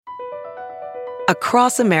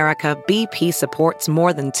Across America, BP supports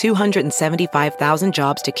more than 275,000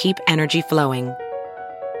 jobs to keep energy flowing.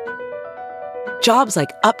 Jobs like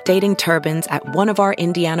updating turbines at one of our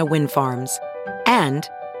Indiana wind farms and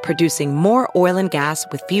producing more oil and gas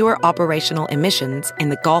with fewer operational emissions in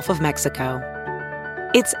the Gulf of Mexico.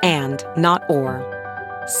 It's and, not or.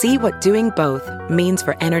 See what doing both means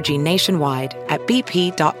for energy nationwide at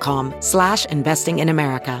bp.com/investing in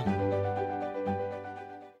America.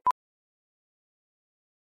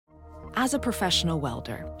 As a professional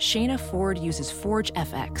welder, Shayna Ford uses Forge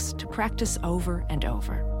FX to practice over and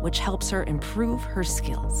over, which helps her improve her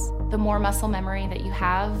skills. The more muscle memory that you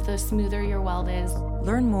have, the smoother your weld is.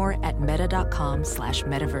 Learn more at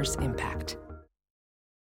meta.com/metaverse impact.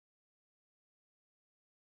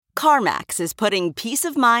 CarMax is putting peace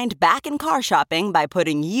of mind back in car shopping by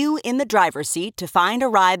putting you in the driver's seat to find a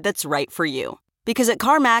ride that's right for you. Because at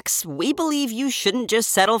CarMax, we believe you shouldn't just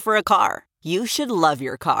settle for a car. You should love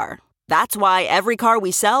your car. That's why every car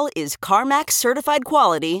we sell is CarMax certified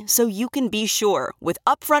quality, so you can be sure with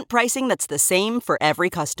upfront pricing that's the same for every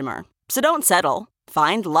customer. So don't settle.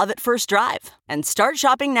 Find love at first drive and start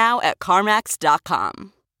shopping now at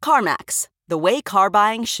CarMax.com. CarMax, the way car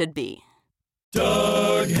buying should be.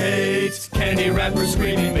 Doug hates candy wrappers,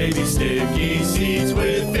 screaming baby sticky seeds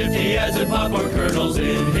with 50 as in popcorn kernels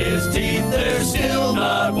in his teeth. There's still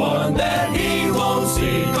not one that he won't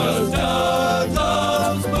see, 'cause Doug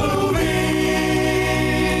loves movies.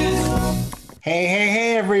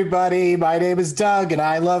 Hey, everybody. My name is Doug, and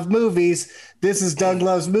I love movies. This is Doug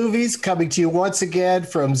Loves Movies, coming to you once again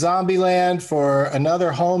from Zombieland for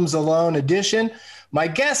another Homes Alone edition. My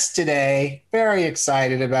guests today, very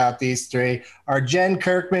excited about these three, are Jen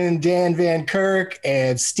Kirkman, Dan Van Kirk,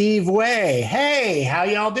 and Steve Way. Hey, how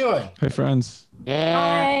y'all doing? Hey, friends.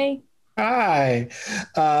 Hi. Hi.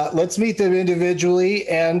 Let's meet them individually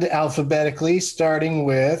and alphabetically, starting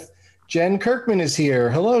with Jen Kirkman is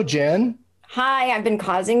here. Hello, Jen. Hi, I've been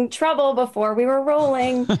causing trouble before we were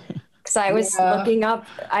rolling because I was looking up,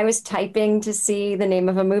 I was typing to see the name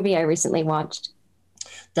of a movie I recently watched.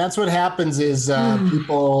 That's what happens is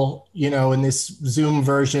people, in this Zoom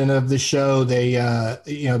version of the show, they have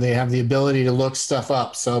the ability to look stuff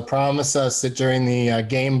up. So promise us that during the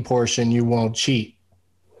game portion, you won't cheat.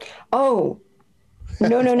 Oh,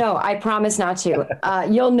 no. I promise not to.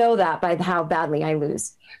 You'll know that by how badly I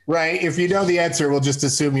lose. Right. If you know the answer, we'll just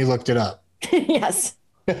assume you looked it up. Yes.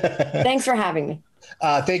 Thanks for having me.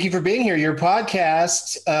 Thank you for being here. Your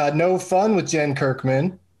podcast, No Fun with Jen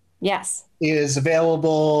Kirkman. Yes. Is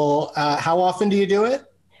available. How often do you do it?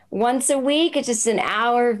 Once a week. It's just an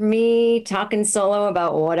hour of me talking solo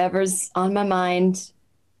about whatever's on my mind.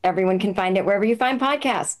 Everyone can find it wherever you find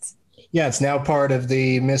podcasts. Yeah, it's now part of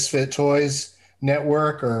the Misfit Toys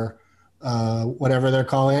Network or whatever they're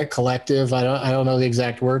calling it, collective. I don't know the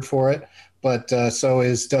exact word for it, but so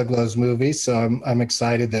is Doug Loves Movies. So I'm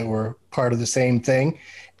excited that we're part of the same thing.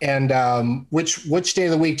 And which day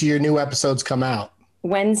of the week do your new episodes come out?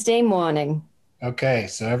 Wednesday morning. Okay,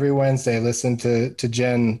 so every Wednesday, listen to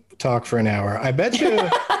Jen talk for an hour. I bet you.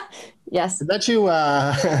 Yes. I bet you.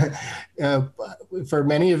 For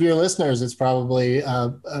many of your listeners, it's probably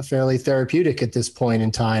fairly therapeutic at this point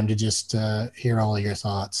in time to just hear all of your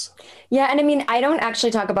thoughts. Yeah, and I mean, I don't actually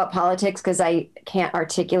talk about politics because I can't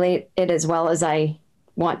articulate it as well as I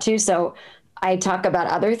want to. So I talk about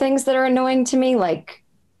other things that are annoying to me, like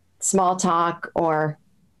small talk or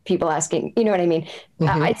people asking, you know what I mean?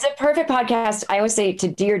 Mm-hmm. It's a perfect podcast. I always say to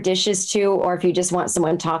do your dishes too, or if you just want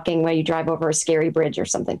someone talking while you drive over a scary bridge or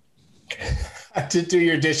something. To do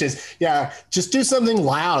your dishes. Yeah. Just do something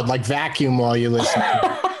loud, like vacuum while you listen.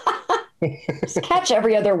 Just catch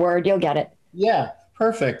every other word. You'll get it. Yeah.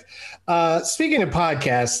 Perfect. Speaking of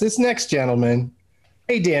podcasts, this next gentleman,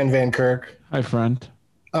 hey, Dan Van Kirk. Hi, friend.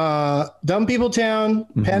 Dumb People Town,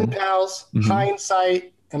 Pen Pals,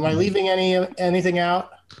 Hindsight. Am I leaving anything out?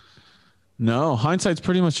 No, Hindsight's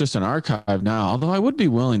pretty much just an archive now, although I would be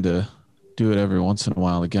willing to do it every once in a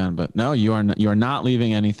while again. But no, you are not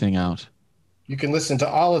leaving anything out. You can listen to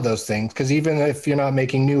all of those things because even if you're not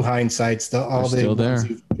making new Hindsights, all the ones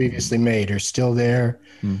you've previously made are still there,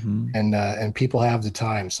 and people have the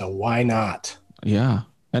time. So why not? Yeah.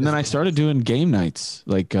 And then I started doing game nights.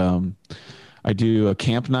 Like I do a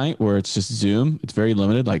camp night where it's just Zoom. It's very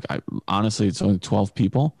limited. Like honestly, it's only 12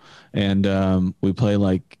 people, and we play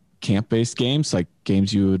like camp-based games, like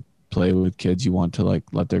games you would play with kids you want to like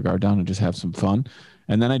let their guard down and just have some fun.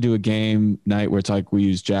 And then I do a game night where it's like we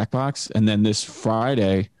use Jackbox. And then this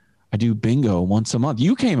Friday, I do bingo once a month.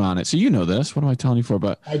 You came on it, so you know this. What am I telling you for?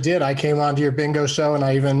 But I did. I came onto your bingo show, and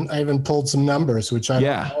I even pulled some numbers, which I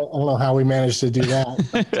don't know how we managed to do that.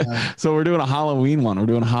 But, so we're doing a Halloween one. We're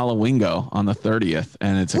doing Hallowingo on the 30th,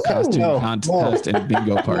 and it's a costume contest and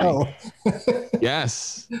bingo party.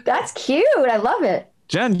 Yes, that's cute. I love it.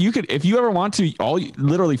 Jen, you could, if you ever want to,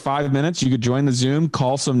 literally 5 minutes, you could join the Zoom,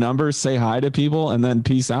 call some numbers, say hi to people, and then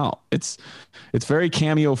peace out. It's very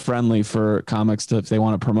Cameo friendly for comics to, if they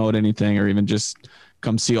want to promote anything or even just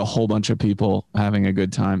come see a whole bunch of people having a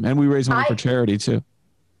good time. And we raise money for charity too.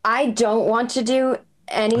 I don't want to do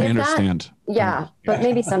any of that. I understand. Yeah, but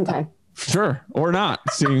maybe sometime. Sure, or not,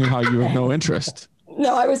 seeing how you have no interest.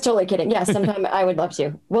 No, I was totally kidding. Yes, sometime I would love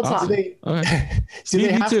to. We'll talk. Do they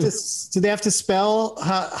have to spell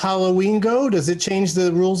Halloween go? Does it change the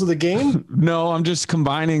rules of the game? No, I'm just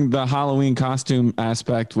combining the Halloween costume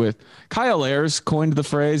aspect with Kyle Ayers coined the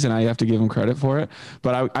phrase, and I have to give him credit for it.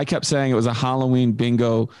 But I kept saying it was a Halloween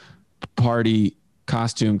bingo party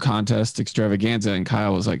costume contest extravaganza, and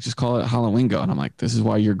Kyle was like, just call it Halloweengo. And I'm like, this is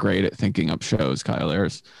why you're great at thinking up shows, Kyle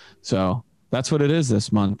Ayers. So that's what it is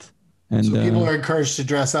this month. And so people are encouraged to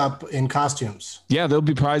dress up in costumes. Yeah, there'll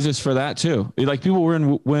be prizes for that too. Like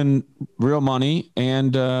people win real money,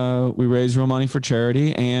 and we raise real money for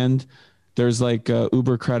charity. And there's like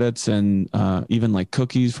Uber credits and even like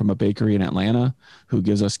cookies from a bakery in Atlanta who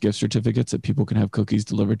gives us gift certificates that people can have cookies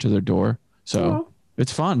delivered to their door. So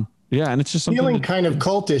it's fun. Yeah, and it's just something feeling kind of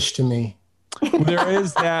cultish to me. There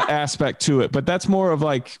is that aspect to it, but that's more of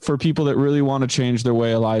like for people that really want to change their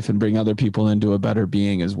way of life and bring other people into a better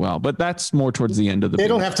being as well. But that's more towards the end of the. They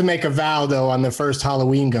don't have to make a vow though on the first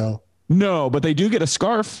Halloween go. No, but they do get a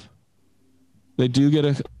scarf. They do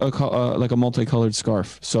get a multicolored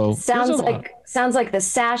scarf. So sounds like the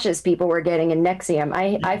sashes people were getting in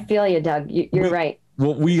NXIVM. I feel you, Doug. You're right.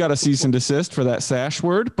 Well, we got a cease and desist for that sash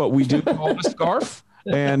word, but we do call it a scarf.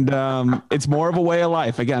 And it's more of a way of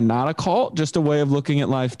life. Again, not a cult, just a way of looking at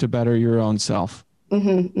life to better your own self.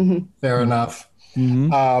 Fair enough.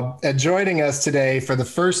 And joining us today for the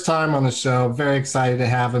first time on the show, very excited to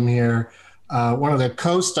have him here. One of the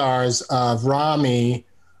co-stars of Ramy.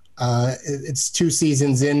 It's 2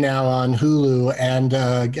 seasons in now on Hulu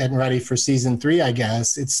and getting ready for season 3, I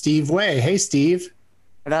guess. It's Steve Way. Hey, Steve.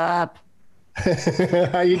 What up?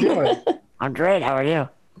 How you doing? I'm great. How are you?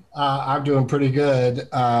 I'm doing pretty good.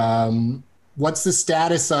 What's the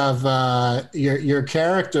status of your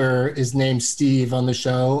character is named Steve on the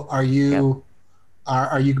show? Are you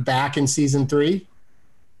are you back in season 3?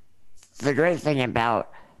 The great thing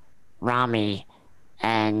about Ramy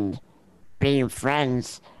and being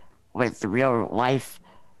friends with the real life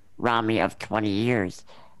Ramy of 20 years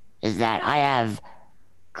is that I have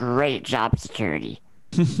great job security.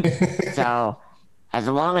 So as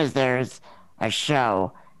long as there's a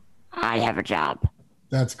show, I have a job.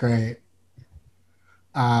 That's great.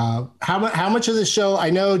 How much of the show? I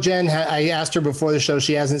know Jen. I asked her before the show.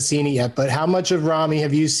 She hasn't seen it yet. But how much of Ramy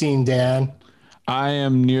have you seen, Dan? I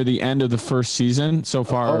am near the end of the first season so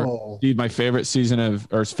far. Steve, my favorite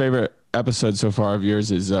favorite episode so far of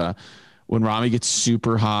yours is when Ramy gets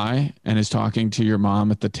super high and is talking to your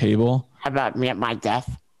mom at the table. How about me at my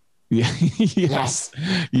death? Yeah. Yes.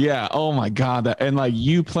 Yeah. Oh my God. And like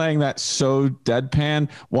you playing that so deadpan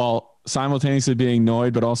while simultaneously being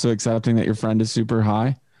annoyed, but also accepting that your friend is super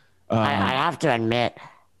high. I have to admit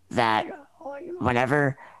that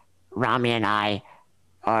whenever Ramy and I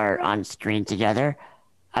are on screen together,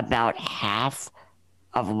 about half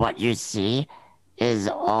of what you see is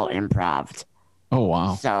all improv. Oh,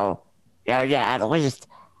 wow. So, yeah, at least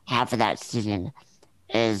half of that scene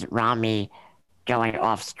is Ramy going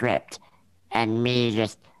off script and me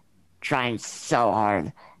just trying so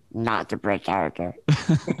hard not to break character.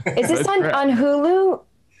 Is this on Hulu?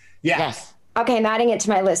 Yeah. Yes. Okay, I'm adding it to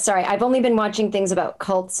my list. Sorry, I've only been watching things about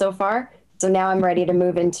cults so far, so now I'm ready to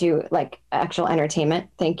move into like actual entertainment.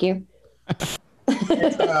 Thank you.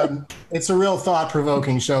 It's a real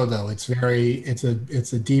thought-provoking show, though. It's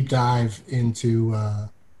a deep dive into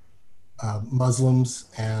Muslims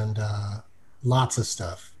and lots of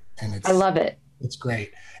stuff, and I love it. It's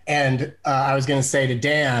great. And I was going to say to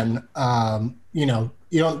Dan, you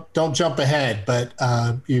don't jump ahead, but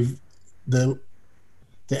the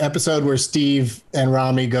episode where Steve and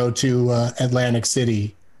Ramy go to Atlantic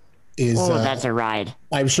City is that's a ride.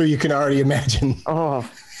 I'm sure you can already imagine. Oh,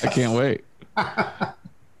 I can't wait.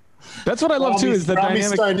 That's what I love too. Is the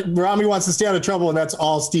dynamic. Rami wants to stay out of trouble, and that's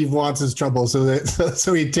all Steve wants is trouble.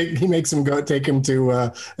 So he makes him take him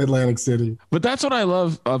to Atlantic City. But that's what I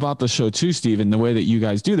love about the show too, Steve, and the way that you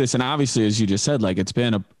guys do this. And obviously, as you just said, like it's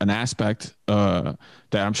been an aspect that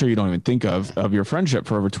I'm sure you don't even think of your friendship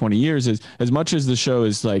for over 20 years. Is as much as the show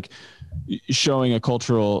is like showing a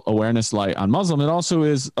cultural awareness light on Muslim, it also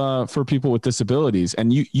is for people with disabilities.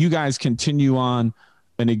 And you guys continue on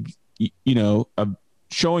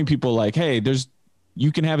showing people like, hey,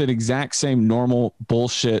 you can have an exact same normal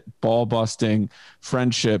bullshit ball busting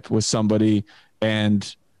friendship with somebody,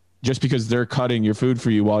 and just because they're cutting your food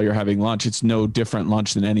for you while you're having lunch, it's no different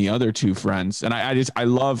lunch than any other two friends. And I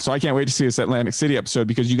love, so I can't wait to see this Atlantic City episode,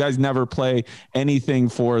 because you guys never play anything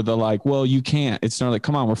for the like, well, you can't. It's not like,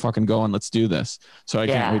 come on, we're fucking going, let's do this. So I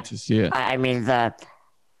can't wait to see it. I mean, the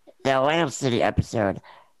Atlantic City episode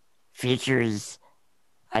features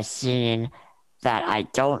a scene that I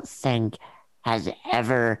don't think has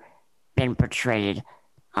ever been portrayed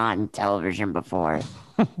on television before.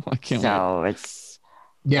 I can't wait.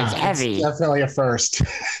 It's heavy. It's definitely a first.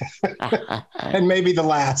 And maybe the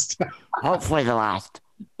last. Hopefully the last.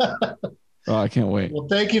 Oh, I can't wait. Well,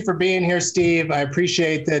 thank you for being here, Steve. I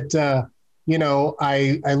appreciate that.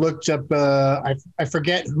 I looked up, I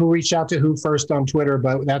forget who reached out to who first on Twitter,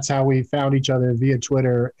 but that's how we found each other, via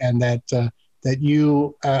Twitter. And that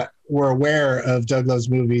you were aware of Doug Loves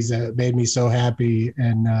Movies made me so happy.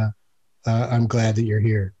 And I'm glad that you're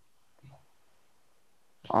here.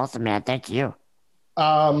 Awesome, man. Thank you.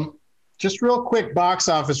 Just real quick box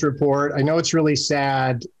office report. I know it's really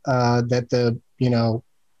sad that the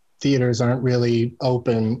theaters aren't really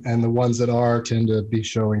open, and the ones that are tend to be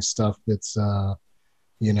showing stuff that's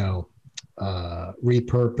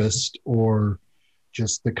repurposed, or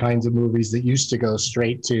just the kinds of movies that used to go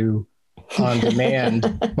straight to on demand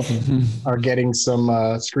are getting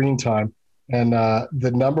some screen time. And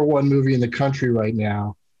the number one movie in the country right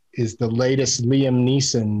now is the latest Liam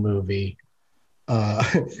Neeson movie.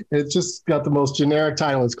 It just got the most generic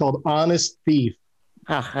title. It's called Honest Thief.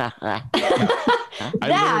 That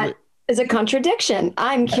is a contradiction.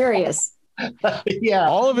 I'm curious. Yeah.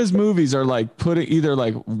 All of his movies are like putting either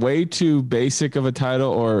like way too basic of a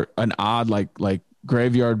title or an odd like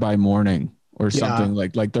Graveyard by Morning or something.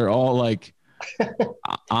 Like they're all like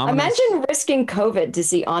imagine risking COVID to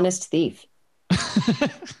see Honest Thief.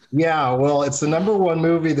 Yeah, well, it's the number one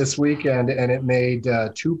movie this weekend, and it made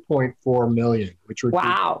 $2.4 million, which would be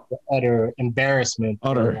utter embarrassment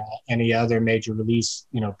for any other major release,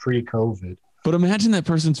 pre-COVID. But imagine that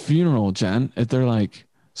person's funeral, Jen. If they're like,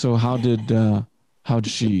 so how did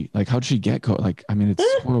she get COVID? Like, I mean, it's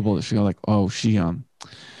horrible that she go like, oh, she went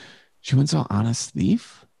and saw Honest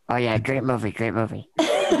Thief. Oh yeah, great movie.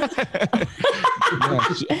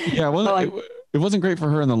 It wasn't great for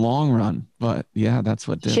her in the long run, but yeah, that's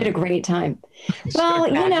what did. She had a great time. Well,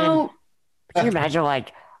 can you imagine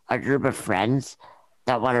like a group of friends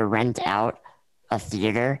that want to rent out a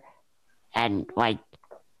theater, and like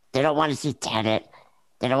they don't want to see Tenet,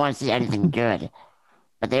 they don't want to see anything good,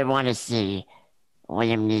 but they want to see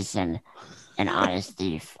Liam Neeson and Honest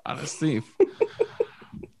Thief. Honest Thief.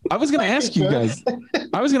 I was going to ask you guys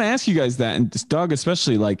that, and Doug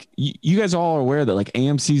especially, like you guys all are aware that like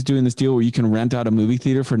AMC's doing this deal where you can rent out a movie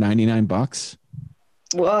theater for $99.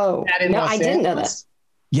 Whoa. No, I didn't know that.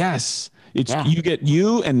 Yes. You get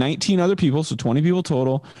you and 19 other people, so 20 people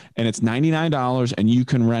total, and it's $99 and you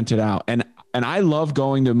can rent it out. And I love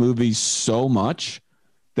going to movies so much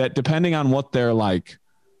that depending on what their like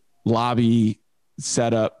lobby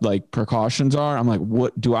setup like precautions are, I'm like,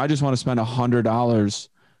 what do I just want to spend $100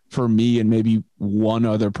 for me and maybe one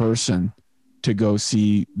other person to go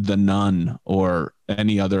see The Nun or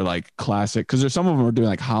any other like classic? Because there's some of them are doing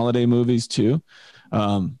like holiday movies too.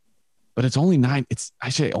 But it's only I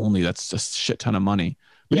say only, that's a shit ton of money.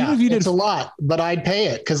 But yeah, it's a lot, but I'd pay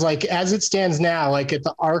it. Cause like as it stands now, like at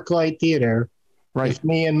the ArcLight Theater, right? If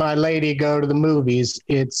me and my lady go to the movies,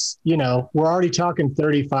 it's, we're already talking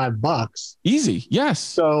 $35. Easy. Yes.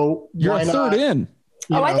 So you're a third in.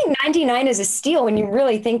 I think 99 is a steal when you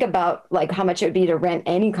really think about like how much it would be to rent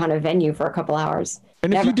any kind of venue for a couple hours.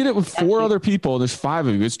 And if you did it with 4 other people, there's 5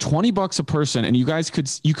 of you, it's $20 a person, and you guys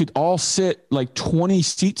could all sit like 20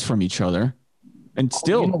 seats from each other and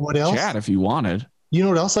still chat if you wanted. You know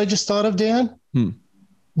what else I just thought of, Dan?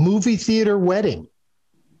 Movie theater wedding.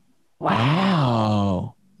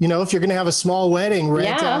 Wow. If you're going to have a small wedding,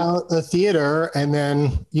 rent out a theater and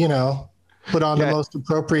then, put on the most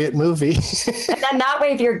appropriate movie. And then that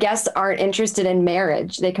way, if your guests aren't interested in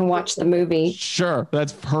marriage, they can watch the movie. Sure.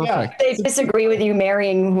 That's perfect. Yeah. They disagree with you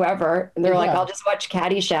marrying whoever. And they're like, I'll just watch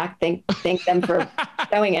Caddyshack. Thank them for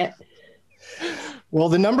knowing it. Well,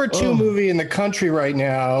 the number 2 movie in the country right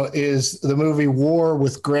now is the movie War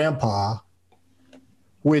with Grandpa,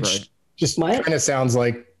 which just kind of sounds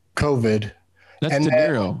like COVID. That's De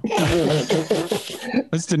Niro.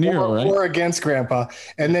 That's De Niro, right? War against Grandpa.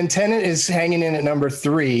 And then Tenet is hanging in at number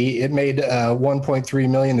 3. It made 1.3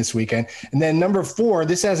 million this weekend. And then number 4,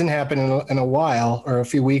 this hasn't happened in a while, or a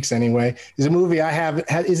few weeks anyway, is a movie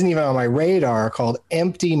isn't even on my radar called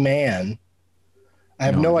Empty Man. I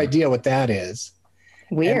have no idea what that is.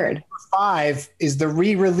 Weird. And number 5 is the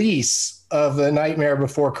re-release of The Nightmare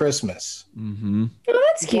Before Christmas. Mm-hmm. Oh,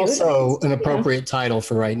 that's cute. Also an appropriate title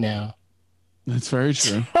for right now. That's very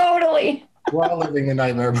true. Totally. We're all living a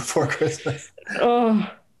nightmare before Christmas. Oh.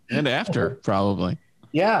 And after, probably.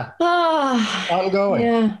 Yeah. Oh, Ongoing.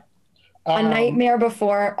 yeah. A nightmare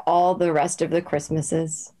before all the rest of the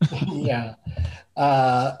Christmases. Yeah.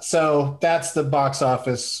 So that's the box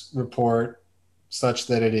office report, such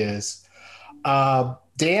that it is.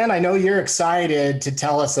 Dan, I know you're excited to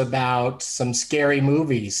tell us about some scary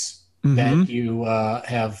movies that you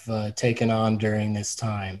have taken on during this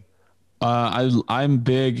time. I'm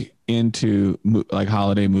big into like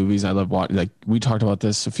holiday movies. I love watching, like we talked about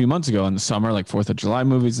this a few months ago in the summer, like 4th of July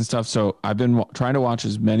movies and stuff. So I've been trying to watch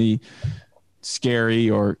as many scary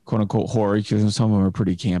or quote unquote horror, because some of them are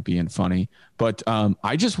pretty campy and funny. But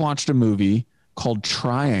I just watched a movie called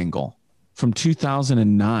Triangle from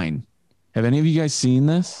 2009. Have any of you guys seen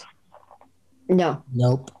this? No.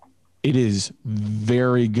 Nope. It is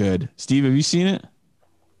very good. Steve, have you seen it?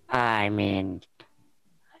 I mean,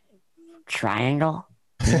 Triangle?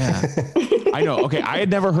 Yeah. I know. Okay. I had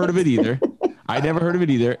never heard of it either.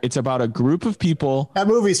 It's about a group of people. That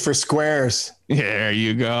movie's for squares. There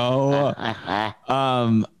you go.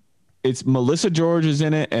 It's Melissa George is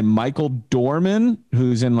in it, and Michael Dorman,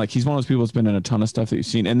 who's in, like, he's one of those people that's been in a ton of stuff that you've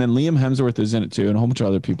seen. And then Liam Hemsworth is in it too, and a whole bunch of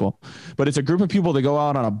other people. But it's a group of people that go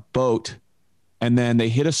out on a boat, and then they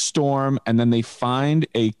hit a storm, and then they find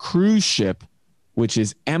a cruise ship, which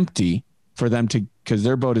is empty for them to, because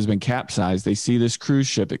their boat has been capsized. They see this cruise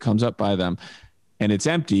ship. It comes up by them, and it's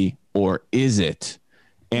empty, or is it?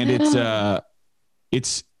 And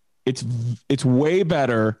it's way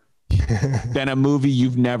better than a movie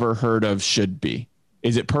you've never heard of should be.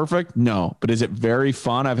 Is it perfect? No. But is it very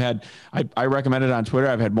fun? I recommend it on Twitter.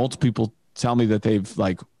 I've had multiple people tell me that they've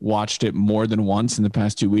like watched it more than once in the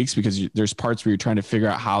past 2 weeks, because there's parts where you're trying to figure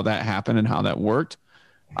out how that happened and how that worked.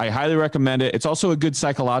 I highly recommend it. It's also a good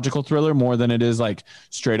psychological thriller more than it is like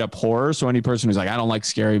straight up horror. So any person who's like, I don't like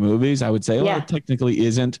scary movies, I would say, well, it technically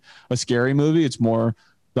isn't a scary movie. It's more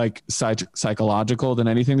like psychological than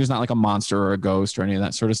anything. There's not like a monster or a ghost or any of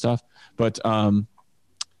that sort of stuff. But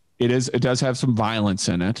it does have some violence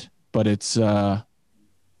in it, but it's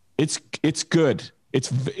good.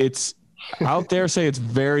 It's out there, say it's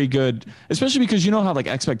very good, especially because you know how like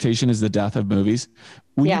expectation is the death of movies.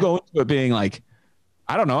 When you go into it being like,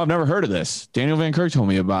 I don't know, I've never heard of this. Daniel Van Kirk told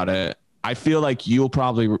me about it. I feel like you'll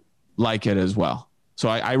probably like it as well. So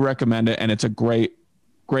I recommend it, and it's a great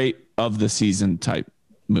of the season type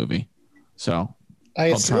movie. So I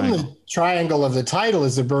assume the triangle of the title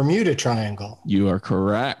is the Bermuda Triangle. You are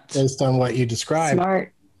correct. Based on what you described.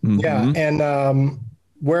 Smart. Mm-hmm. Yeah. And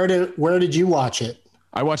where did you watch it?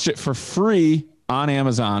 I watched it for free on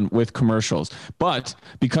Amazon with commercials. But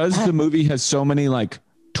because the movie has so many like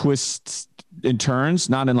twists and turns,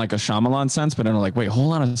 not in like a Shyamalan sense, but in like, wait,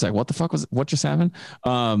 hold on a sec. What the fuck what just happened?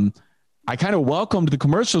 I kind of welcomed the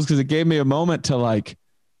commercials because it gave me a moment to like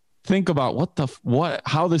think about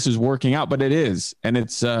how this is working out, but it is. And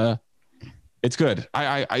it's good.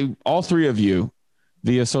 I all three of you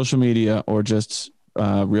via social media or just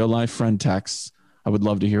real life friend texts, I would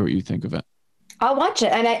love to hear what you think of it. I'll watch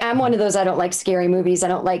it. And I'm one of those, I don't like scary movies. I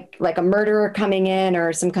don't like a murderer coming in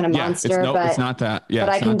or some kind of monster, but it's not that. Yeah, but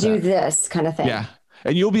I can do this kind of thing. Yeah.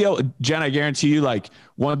 And you'll be able, Jen, I guarantee you, like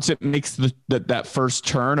once it makes that first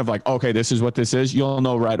turn of like, okay, this is what this is, you'll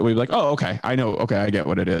know right away. Like, oh, okay, I know. Okay. I get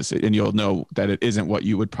what it is. And you'll know that it isn't what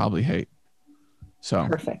you would probably hate. So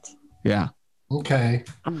perfect. Yeah. Okay.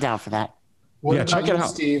 I'm down for that. Check it out.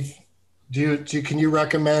 Steve, can you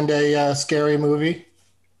recommend a scary movie?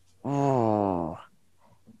 Oh,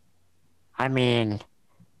 I mean,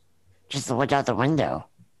 just look out the window.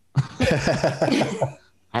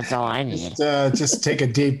 That's all I need. Just take a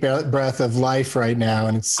deep breath of life right now,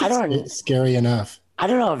 and it's scary enough. I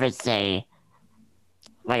don't know if it's a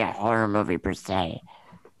horror movie per se,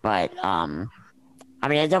 but I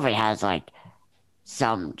mean, it definitely has like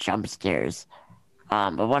some jump scares.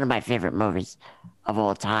 But one of my favorite movies of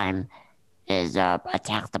all time is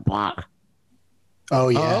Attack the Block. Oh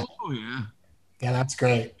yeah. Oh yeah. Yeah, that's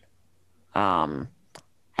great.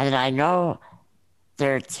 And I know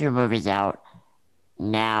there are 2 movies out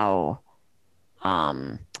now,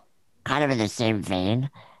 kind of in the same vein.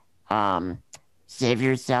 Save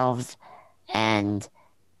Yourselves and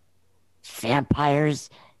Vampires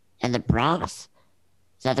in the Bronx.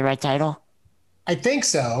 Is that the right title? I think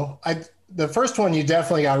so. The first one you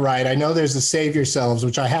definitely got right. I know there's the Save Yourselves,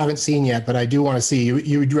 which I haven't seen yet, but I do want to see.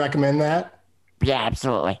 You would recommend that? Yeah,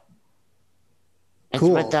 absolutely. It's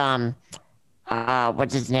cool. with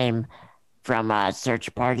what's his name from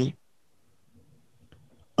Search Party?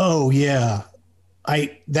 Oh yeah.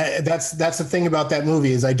 That's the thing about that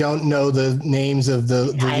movie is I don't know the names of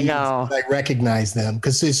the I leads, know. but I recognize them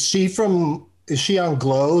because is she on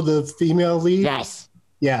Glow, the female lead? Yes.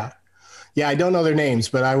 Yeah. I don't know their names,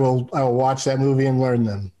 but I will watch that movie and learn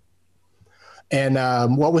them. And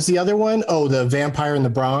what was the other one? Oh, the Vampire in the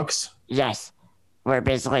Bronx. Yes, where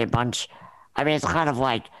basically it's kind of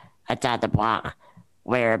like Attack the Block,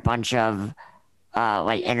 where a bunch of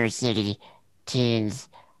like inner city teens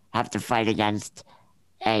have to fight against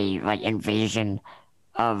a like invasion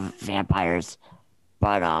of vampires.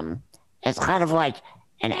 But it's kind of like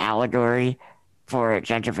an allegory for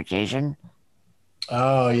gentrification.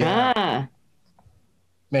 Oh yeah,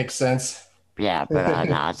 makes sense. Yeah, but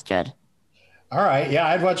no, it's good. All right, yeah,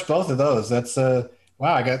 I'd watch both of those. That's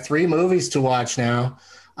wow, I got 3 movies to watch now.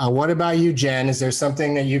 What about you, Jen? Is there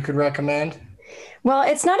something that you could recommend? Well,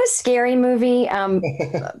 it's not a scary movie,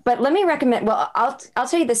 but let me recommend. Well, I'll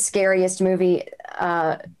tell you the scariest movie.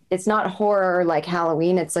 It's not horror like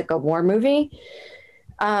Halloween. It's like a war movie.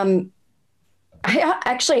 I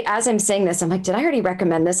actually, as I'm saying this, I'm like, did I already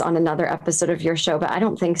recommend this on another episode of your show? But I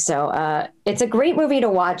don't think so. It's a great movie to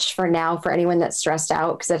watch for now for anyone that's stressed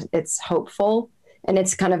out because it's hopeful and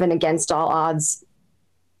it's kind of an against all odds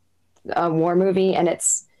war movie, and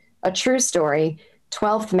it's a true story.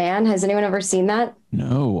 12th Man. Has anyone ever seen that?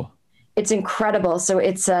 No. It's incredible. So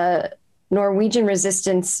it's a Norwegian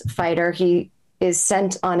resistance fighter. He is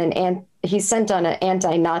sent on an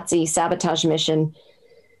anti-Nazi sabotage mission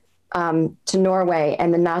to Norway,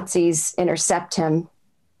 and the Nazis intercept him,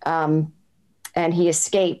 and he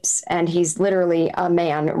escapes, and he's literally a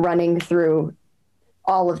man running through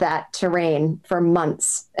all of that terrain for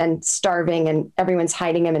months and starving, and everyone's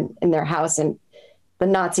hiding him in their house, and the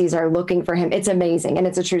Nazis are looking for him. It's amazing, and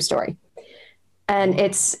it's a true story. And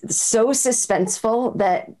it's so suspenseful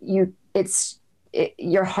that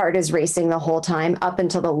your heart is racing the whole time up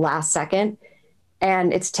until the last second,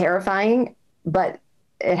 and it's terrifying, but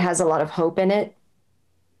it has a lot of hope in it.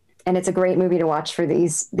 And it's a great movie to watch for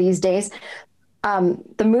these days.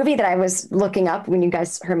 The movie that I was looking up when you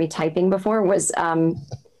guys heard me typing before was, I'm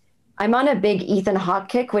on a big Ethan Hawke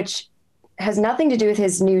kick, which has nothing to do with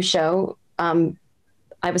his new show.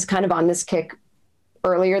 I was kind of on this kick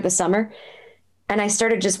earlier this summer, and I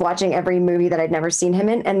started just watching every movie that I'd never seen him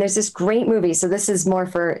in. And there's this great movie. So this is more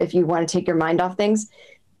for if you want to take your mind off things,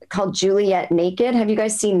 called Juliet Naked. Have you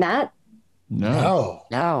guys seen that? No.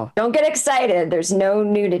 Don't get excited. There's no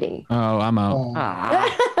nudity. Oh, I'm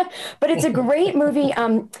out. But it's a great movie.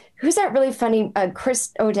 Who's that really funny?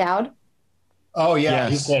 Chris O'Dowd. Oh yeah,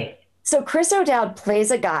 Yes. he's great. So Chris O'Dowd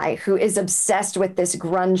plays a guy who is obsessed with this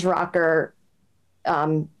grunge rocker.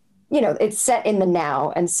 It's set in the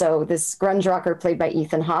now. And so this grunge rocker played by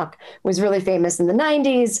Ethan Hawke was really famous in the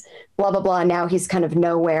 90s, blah, blah, blah. Now he's kind of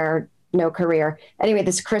nowhere, no career. Anyway,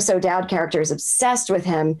 this Chris O'Dowd character is obsessed with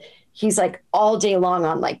him. He's like all day long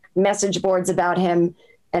on like message boards about him.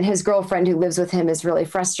 And his girlfriend who lives with him is really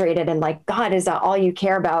frustrated and like, God, is that all you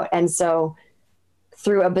care about? And so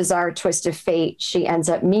through a bizarre twist of fate, she ends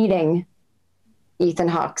up meeting Ethan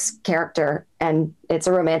Hawke's character, and it's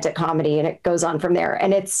a romantic comedy, and it goes on from there.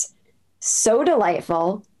 And it's so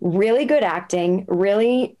delightful, really good acting,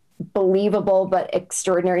 really believable but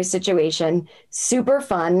extraordinary situation, super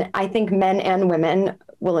fun. I think men and women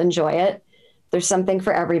will enjoy it. There's something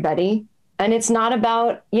for everybody, and it's not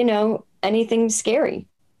about, anything scary.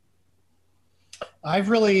 I've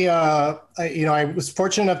really, I was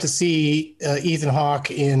fortunate enough to see Ethan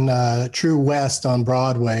Hawke in True West on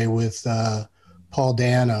Broadway with Paul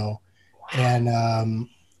Dano, and I've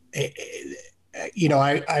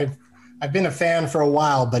been a fan for a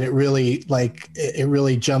while, but it really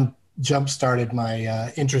jump started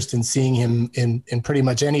my interest in seeing him in pretty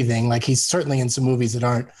much anything. Like he's certainly in some movies that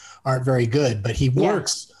aren't very good, but he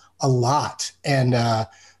works a lot, and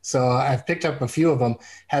so I've picked up a few of them.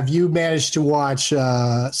 Have you managed to watch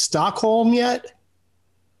Stockholm yet?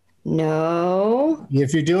 No.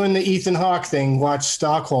 If you're doing the Ethan Hawke thing, watch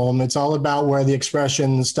Stockholm. It's all about where the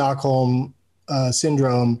expression Stockholm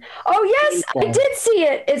syndrome. Oh yes, I did see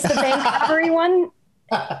it. It's the Vancouver one.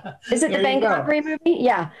 Is it the There you Bangkok go. movie?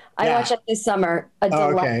 Yeah. I Yeah. watched it this summer.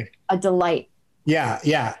 Okay. A delight. Yeah.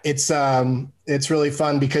 It's really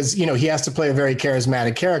fun because, he has to play a very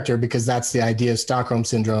charismatic character because that's the idea of Stockholm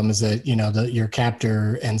syndrome is that, your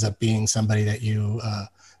captor ends up being somebody that you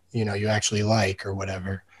actually like or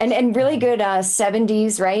whatever. And really good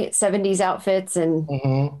 70s, right? 70s outfits.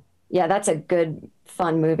 And yeah, that's a good,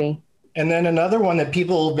 fun movie. And then another one that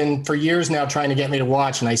people have been for years now trying to get me to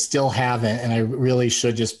watch, and I still haven't, and I really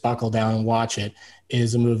should just buckle down and watch it,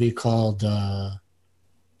 is a movie called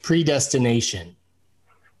Predestination.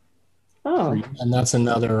 Oh. And that's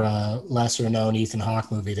another lesser known Ethan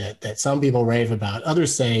Hawke movie that some people rave about.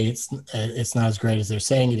 Others say it's not as great as they're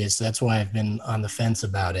saying it is. So that's why I've been on the fence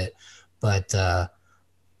about it. But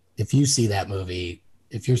if you see that movie,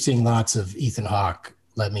 if you're seeing lots of Ethan Hawke,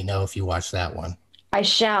 let me know if you watch that one. I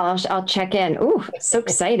shall. I'll check in. Ooh, so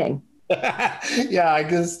exciting. Yeah, I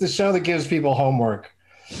guess the show that gives people homework.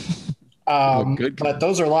 But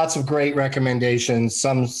those are lots of great recommendations.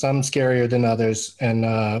 Some scarier than others, and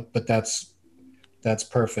but that's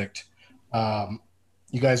perfect.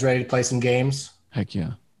 You guys ready to play some games? Heck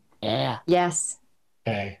yeah. Yeah. Yes.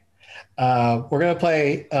 Okay. We're gonna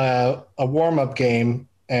play a warm-up game,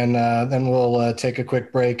 and then we'll take a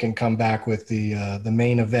quick break and come back with the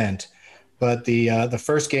main event. But the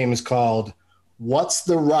first game is called What's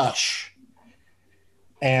the Rush?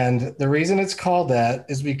 And the reason it's called that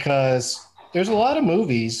is because there's a lot of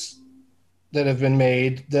movies that have been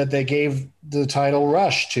made that they gave the title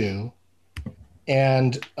Rush to.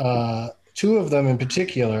 And two of them in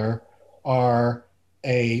particular are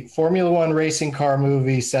a Formula One racing car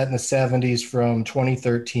movie set in the 70s from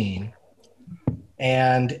 2013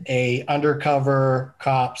 and a undercover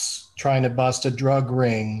cops trying to bust a drug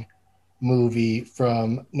ring movie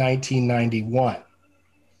from 1991.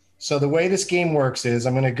 So the way this game works is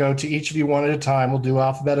I'm going to go to each of you one at a time. We'll do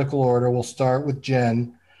alphabetical order. We'll start with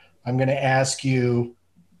Jen. I'm going to ask you,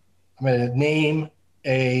 I'm going to name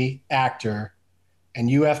a actor, and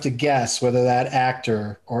you have to guess whether that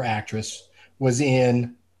actor or actress was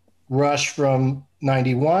in Rush from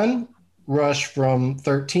 91, Rush from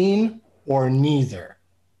 13, or neither.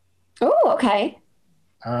 Oh, okay.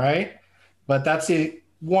 All right. But that's the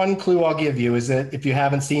one clue I'll give you is that if you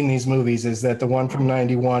haven't seen these movies, is that the one from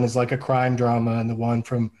 91 is like a crime drama and the one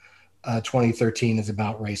from 2013 is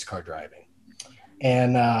about race car driving.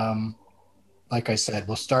 And like I said,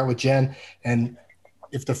 we'll start with Jen. And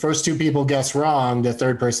if the first two people guess wrong, the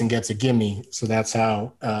third person gets a gimme. So that's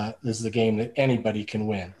how this is a game that anybody can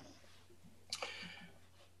win.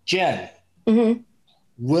 Jen. Mm-hmm.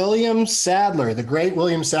 William Sadler, the great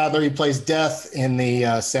William Sadler, he plays Death in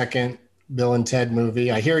the second Bill and Ted movie.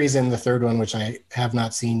 I hear he's in the third one, which I have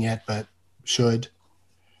not seen yet, but should.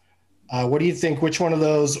 What do you think? Which one of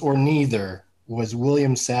those or neither was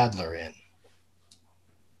William Sadler in?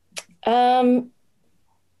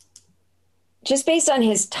 Just based on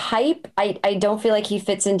his type, I don't feel like he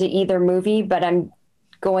fits into either movie, but I'm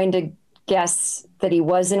going to guess that he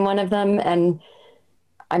was in one of them, and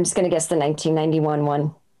I'm just going to guess the 1991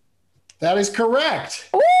 one. That is correct.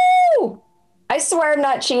 Ooh! I swear I'm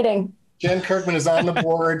not cheating. Jen Kirkman is on the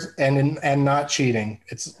board and not cheating.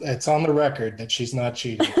 It's on the record that she's not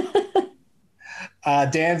cheating.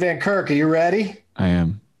 Dan Van Kirk, are you ready? I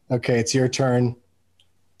am. Okay, it's your turn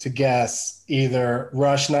to guess either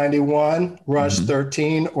Rush 91, Rush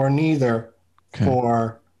 13, or neither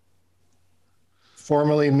for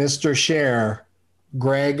formerly Mr. Cher,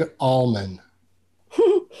 Greg Allman.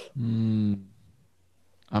 I'm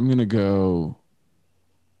going to go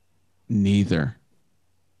neither.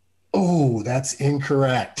 Oh, that's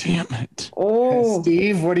incorrect. Damn it. Oh,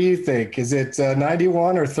 Steve, what do you think? Is it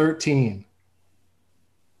 91 or 13?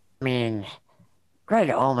 I mean, Greg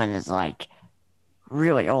Allman is like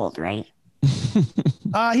really old, right?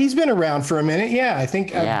 He's been around for a minute. Yeah, I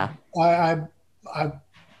think. Yeah. I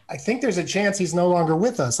think there's a chance he's no longer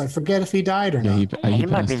with us. I forget if he died or Yeah, not. He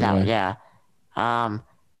might be passed that. away. Yeah. I'm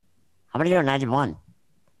gonna go 91.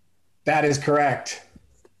 That is correct.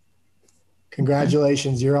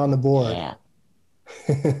 Congratulations, you're on the board. Yeah.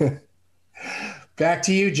 Back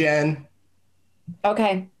to you, Jen.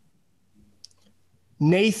 okay.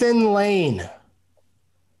 Nathan Lane.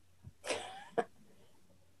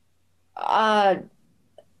 God,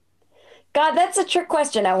 that's a trick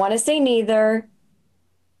question. I want to say neither,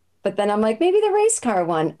 but then I'm like, maybe the race car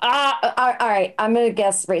one. All right. I'm going to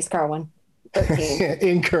guess race car one. 13.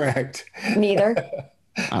 Incorrect. Neither.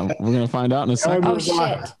 We're going to find out in a second. Oh,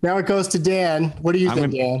 shit. Now it goes to Dan. What do you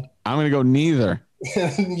think, Dan? I'm going to go neither.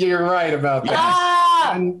 You're right about that.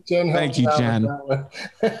 Ah! Jen helped Thank you, out with Jen. that one.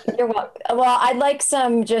 You're welcome. Well, I'd like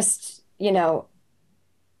some just,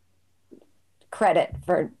 credit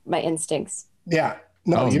for my instincts. Yeah.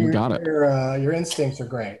 No, you got it. Your instincts are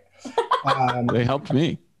great. They helped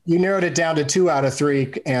me. You narrowed it down to 2 out of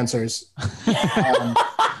 3 answers.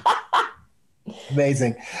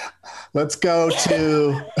 Amazing. Let's go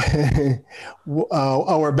to,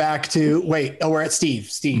 we're back to, we're at Steve.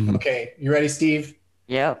 Steve, okay. You ready, Steve?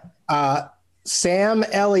 Yep. Sam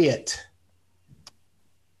Elliott.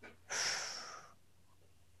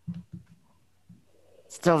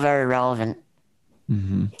 Still very relevant.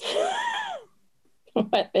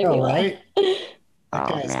 What made me All laugh? right. That Oh,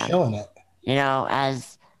 guy's man. killing it. You know,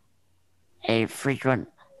 as a frequent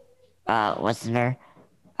listener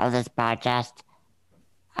of this podcast,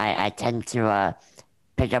 I tend to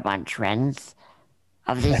pick up on trends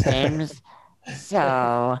of these games.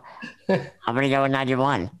 So I'm going to go with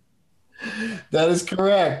 91. That is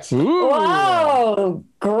correct. Ooh. Whoa,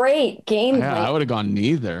 great game. Yeah, I would have gone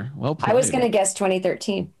neither. Well played. I was going to guess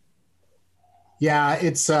 2013. Yeah,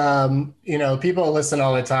 it's people who listen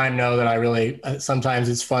all the time know that I really sometimes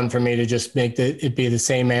it's fun for me to just make it be the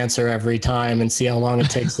same answer every time and see how long it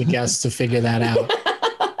takes the guests to figure that out.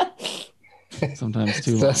 Sometimes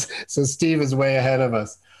too long. So Steve is way ahead of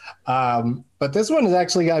us. But this one has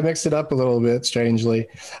actually I mixed it up a little bit strangely.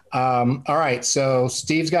 All right, so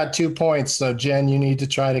Steve's got 2 points. So Jen, you need to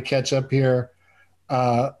try to catch up here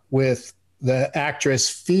with the actress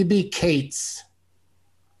Phoebe Cates.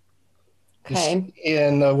 Okay.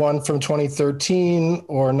 In the one from 2013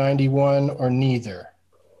 or 91 or neither.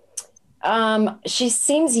 She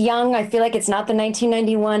seems young. I feel like it's not the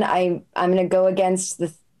 1991. I'm going to go against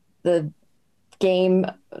the game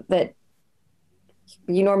that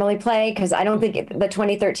you normally play because I don't think the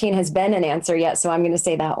 2013 has been an answer yet. So I'm going to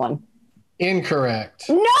say that one. Incorrect.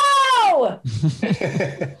 No.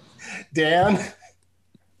 Dan?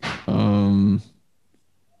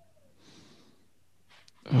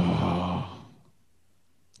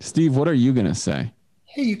 Steve, what are you going to say?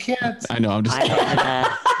 Hey, you can't. I know. I'm just. I'm going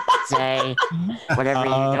to say whatever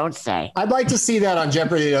you don't say. I'd like to see that on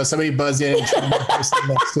Jeopardy, though. Somebody buzz in and tell the person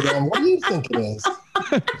next to them. What do you think it is?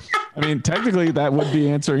 I mean, technically, that would be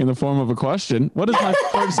answering in the form of a question. What does my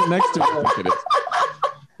person next to me think it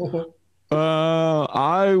is?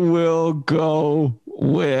 I will go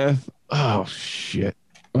with. Oh shit.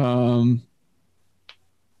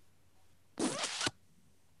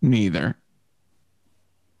 Neither.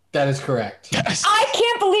 That is correct. Yes. I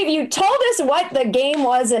can't believe you told us what the game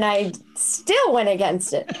was and I still went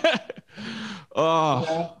against it.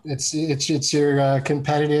 Oh. It's your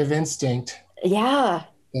competitive instinct Yeah.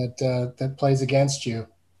 that plays against you.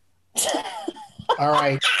 All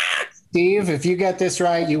right, Steve, if you get this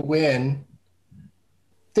right, you win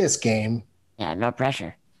this game. Yeah, no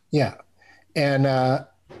pressure. Yeah, and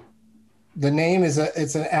the name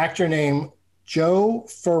it's an actor named Joe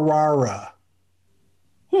Ferrara.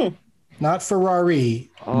 Not Ferrari.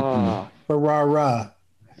 Oh, Ferrara.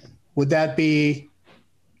 Would that be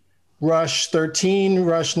Rush 13,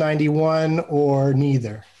 Rush 91, or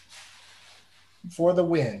neither? For the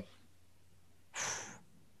win.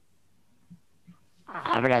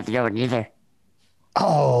 I'm going to have to go with neither.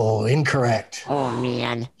 Oh, incorrect. Oh,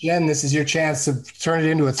 man. Jen, this is your chance to turn it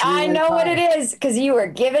into a 3-way I know what tie. it is because you were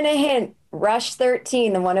given a hint. Rush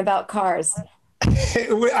 13, the one about cars.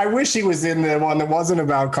 I wish he was in the one that wasn't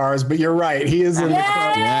about cars, but you're right. He is in the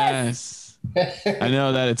car. Yes. I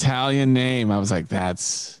know that Italian name. I was like,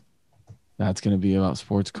 that's going to be about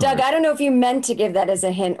sports cars. Doug, I don't know if you meant to give that as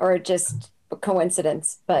a hint or just a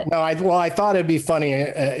coincidence, but No, I thought it'd be funny.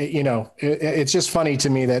 It's just funny to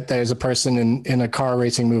me that there's a person in a car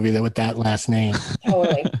racing movie with that last name.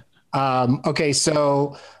 totally. Okay,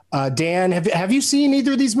 so Dan, have you seen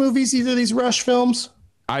either of these movies, either of these Rush films?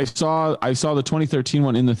 I saw the 2013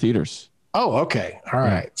 one in the theaters. Oh, okay. All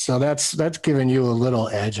right. So that's giving you a little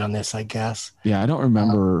edge on this, I guess. Yeah, I don't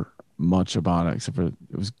remember much about it except for it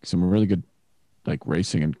was some really good like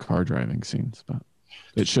racing and car driving scenes, but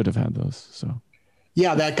it should have had those. So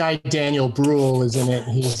Yeah, that guy Daniel Bruhl is in it.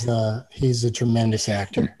 He's a tremendous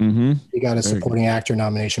actor. mm-hmm. He got a supporting actor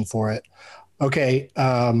nomination for it. Okay.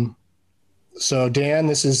 So Dan,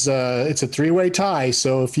 this is it's a 3-way tie.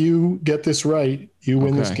 So if you get this right, you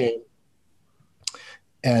win this game.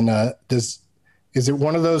 And is it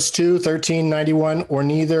one of those two, 13, 91, or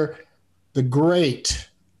neither? The great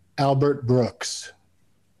Albert Brooks.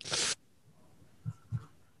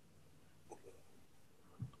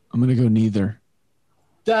 I'm gonna go neither.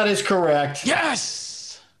 That is correct.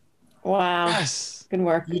 Yes. Wow. Yes. Good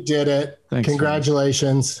work. You did it. Thanks.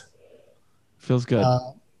 Congratulations. Feels good.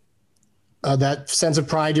 That sense of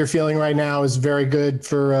pride you're feeling right now is very good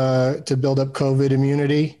for to build up COVID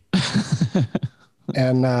immunity.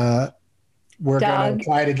 And We're going Doug. to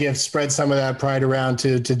try to spread some of that pride around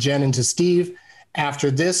to Jen and to Steve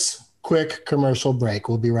after this quick commercial break.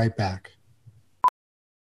 We'll be right back.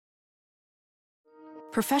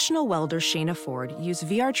 Professional welder Shayna Ford used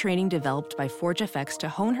VR training developed by ForgeFX to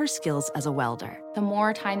hone her skills as a welder. The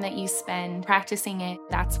more time that you spend practicing it,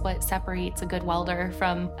 that's what separates a good welder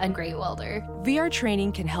from a great welder. VR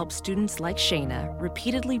training can help students like Shayna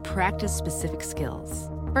repeatedly practice specific skills.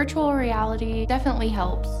 Virtual reality definitely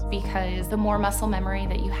helps because the more muscle memory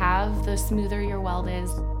that you have, the smoother your weld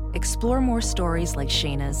is. Explore more stories like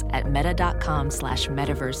Shayna's at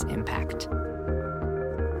meta.com/metaverseimpact.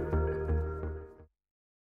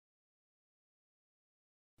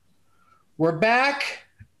 We're back.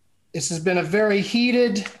 This has been a very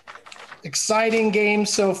heated, exciting game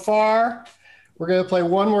so far. We're going to play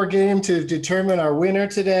one more game to determine our winner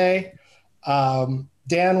today.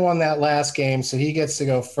 Dan won that last game, so he gets to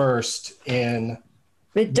go first.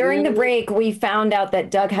 But during the break, we found out that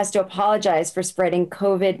Doug has to apologize for spreading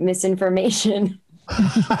COVID misinformation.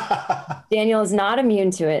 Daniel is not immune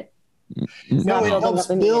to it. No, it helps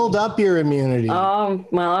build up your immunity. Oh,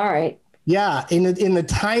 well, all right. Yeah, in the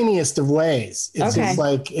tiniest of ways. It's just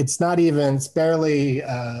like, it's not even, it's barely,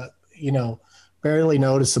 barely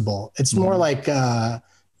noticeable. It's more like, an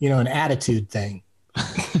attitude thing.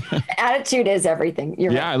 Attitude is everything.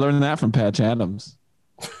 You're right. I learned that from Patch Adams.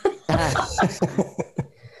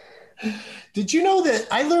 Did you know that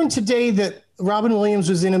I learned today that Robin Williams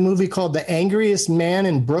was in a movie called The Angriest Man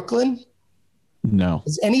in Brooklyn? No.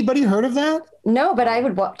 Has anybody heard of that? No, but I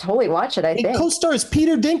would totally watch it, I think. It co-stars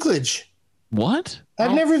Peter Dinklage. What?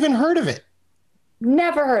 I've never even heard of it.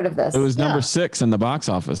 Never heard of this. It was number 6 in the box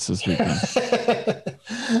office this weekend.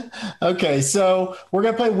 Okay, so we're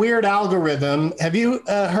going to play Weird Algorithm. Have you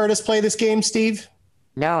heard us play this game, Steve?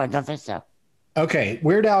 No, I don't think so. Okay,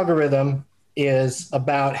 Weird Algorithm is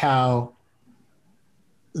about how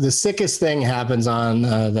the sickest thing happens on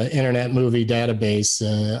the Internet Movie Database,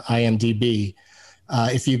 IMDb.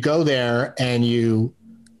 If you go there and you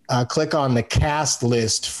click on the cast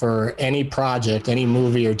list for any project, any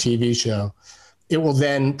movie or TV show, it will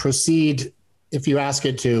then proceed, if you ask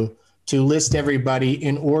it to list everybody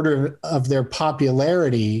in order of their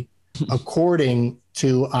popularity according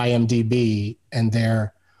to IMDb and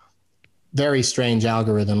their very strange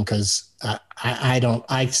algorithm, because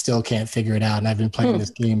I still can't figure it out, and I've been playing this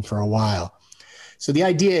game for a while. So the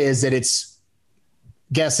idea is that it's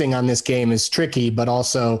guessing on this game is tricky, but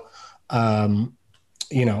also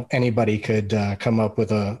anybody could come up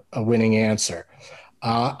with a winning answer.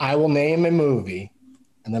 I will name a movie,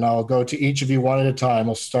 and then I'll go to each of you one at a time.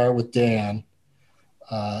 We'll start with Dan,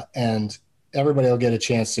 and everybody will get a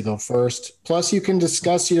chance to go first. Plus, you can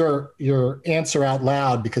discuss your answer out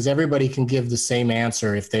loud, because everybody can give the same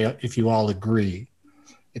answer if you all agree.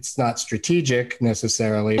 It's not strategic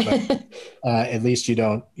necessarily, but at least you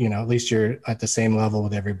don't, at least you're at the same level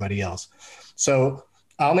with everybody else. So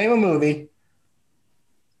I'll name a movie.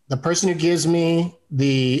 The person who gives me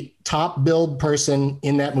the top billed person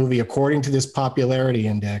in that movie, according to this popularity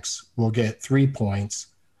index, will get 3 points.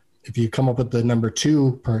 If you come up with the number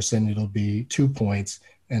 2 person, it'll be 2 points,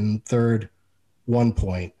 and third, 1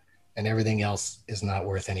 point, and everything else is not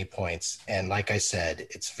worth any points. And like I said,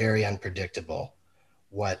 it's very unpredictable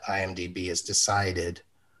what IMDb has decided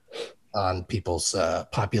on people's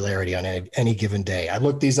popularity on any given day. I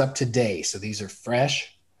looked these up today, so these are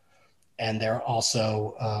fresh. And they're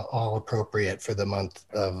also all appropriate for the month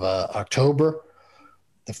of October.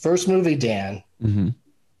 The first movie, Dan,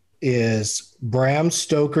 is Bram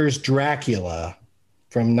Stoker's Dracula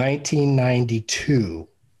from 1992.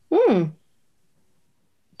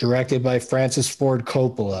 Directed by Francis Ford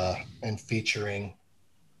Coppola and featuring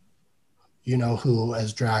who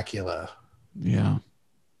as Dracula. Yeah.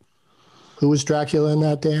 Who was Dracula in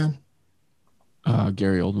that, Dan?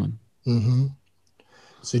 Gary Oldman. Mm-hmm.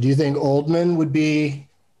 So do you think Oldman would be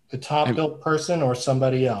the top built person or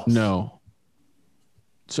somebody else? No.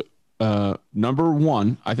 So number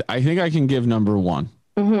 1, I think I can give number 1.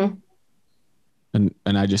 Mm-hmm. And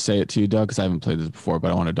I just say it to you, Doug, because I haven't played this before,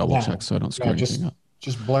 but I want to double check so I don't screw anything up.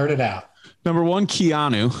 Just blurt it out. Number 1,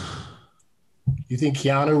 Keanu. You think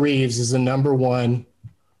Keanu Reeves is the number 1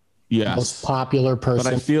 most popular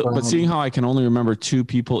person? But seeing how I can only remember 2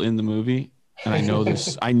 people in the movie, and I know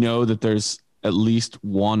this, I know that there's at least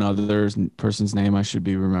one other person's name I should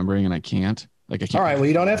be remembering, and I can't. All right, well,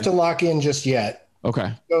 you don't have to lock in just yet.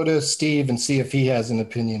 Okay. Go to Steve and see if he has an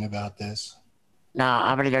opinion about this. No,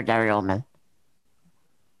 I'm going to go Gary Oldman.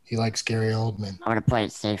 He likes Gary Oldman. I'm going to play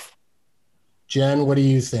it safe. Jen, what do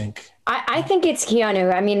you think? I think it's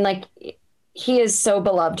Keanu. I mean, he is so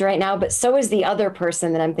beloved right now, but so is the other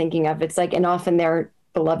person that I'm thinking of. It's like, and often they're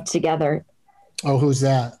beloved together. Oh, who's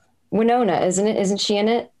that? Winona, isn't it? Isn't she in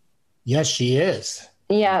it? Yes, she is.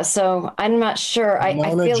 Yeah, so I'm not sure.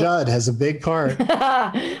 Winona I feel Judd has a big part.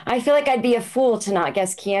 I feel like I'd be a fool to not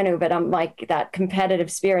guess Keanu, but I'm like that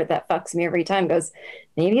competitive spirit that fucks me every time. Goes,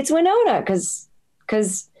 maybe it's Winona because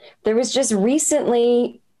there was just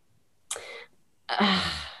recently.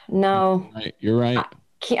 No, Right, you're right.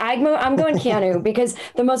 I'm going Keanu because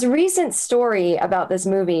the most recent story about this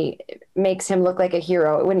movie makes him look like a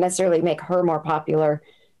hero. It wouldn't necessarily make her more popular,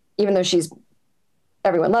 even though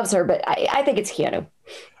everyone loves her. But I think it's Keanu.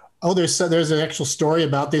 Oh, there's an actual story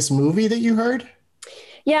about this movie that you heard?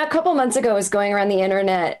 Yeah, a couple months ago, it was going around the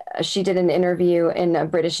internet. She did an interview in a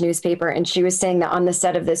British newspaper, and she was saying that on the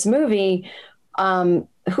set of this movie, who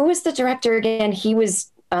was the director again? He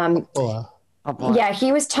was, yeah,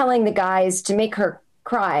 he was telling the guys to make her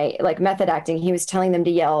cry, like method acting. He was telling them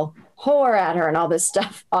to yell "whore" at her and all this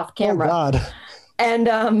stuff off camera. Oh God.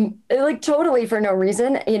 And like totally for no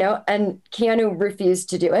reason, and Keanu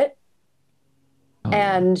refused to do it.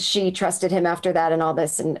 And she trusted him after that and all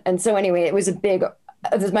this. And so anyway, it was a big,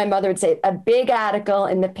 as my mother would say, a big article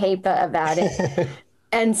in the paper about it.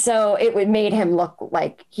 And so made him look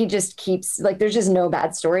like he just keeps, like, there's just no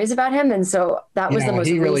bad stories about him. And so that was the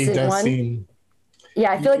most recent one.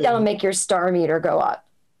 Yeah, I feel like that'll make your star meter go up.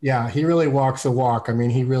 Yeah, he really walks a walk. I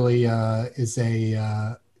mean, he really is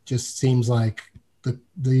just seems like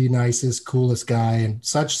the nicest, coolest guy, and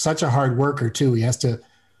such a hard worker too. He has to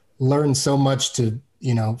learn so much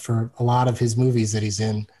for a lot of his movies that he's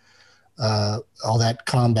in, all that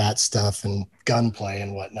combat stuff and gunplay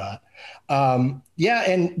and whatnot. Yeah,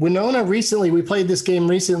 and Winona we played this game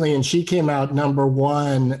recently, and she came out number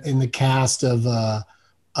one in the cast of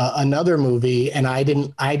another movie, and I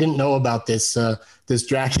didn't know about this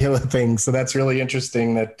Dracula thing, so that's really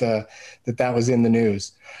interesting that was in the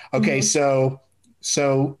news. Okay,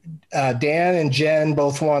 So Dan and Jen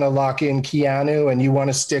both want to lock in Keanu, and you want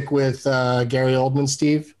to stick with Gary Oldman,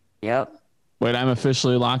 Steve? Yep. Wait, I'm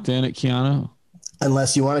officially locked in at Keanu?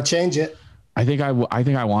 Unless you want to change it. I think I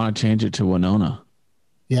want to change it to Winona.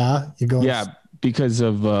 Yeah, you're going. Yeah, because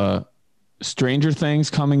of Stranger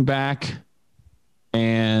Things coming back,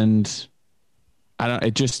 and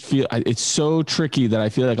it just feel it's so tricky that I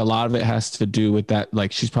feel like a lot of it has to do with that.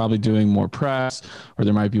 Like, she's probably doing more press, or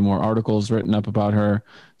there might be more articles written up about her.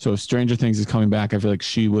 So if Stranger Things is coming back, I feel like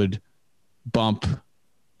she would bump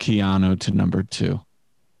Keanu to number 2.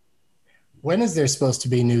 When is there supposed to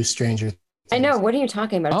be new Stranger Things? I know. What are you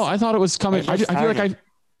talking about? Oh, I thought it was coming. I feel like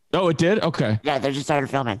oh, it did? Okay. Yeah, they just started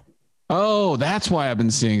filming. Oh, that's why I've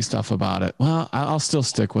been seeing stuff about it. Well, I'll still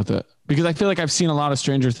stick with it because I feel like I've seen a lot of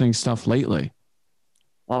Stranger Things stuff lately.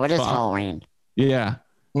 Well, it is Halloween. Yeah.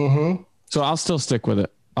 Mm-hmm. So I'll still stick with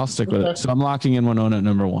it. So I'm locking in Winona at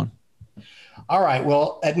number 1. All right.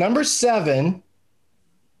 Well, at number 7,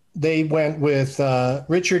 they went with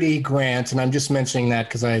Richard E. Grant, and I'm just mentioning that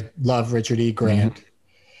because I love Richard E. Grant. Mm-hmm.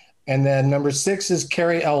 And then number 6 is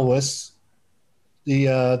Carrie Elwes,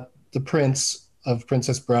 the prince of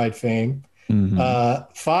Princess Bride fame.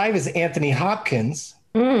 Mm-hmm. 5 is Anthony Hopkins.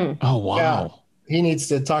 Mm. Oh, wow. Yeah, he needs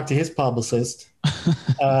to talk to his publicist.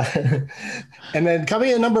 And then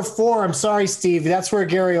coming in number 4, I'm sorry, Steve, that's where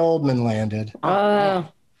Gary Oldman landed.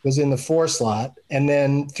 Was in the 4 slot. And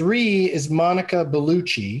then 3 is Monica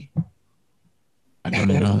Bellucci. I don't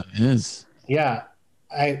know who that is. Yeah.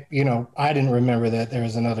 I didn't remember that there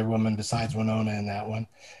was another woman besides Winona in that one.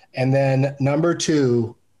 And then number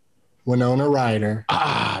 2, Winona Ryder.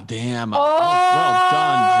 Ah, damn. Oh, well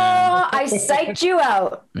done, Jen. I psyched you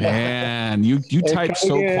out. Man, you typed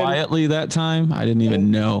so quietly that time. I didn't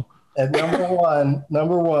even know. And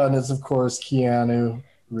number one is, of course, Keanu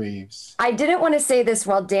Reeves. I didn't want to say this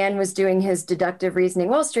while Dan was doing his deductive reasoning.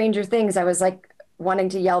 Well, Stranger Things, I was like wanting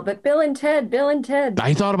to yell, but Bill and Ted.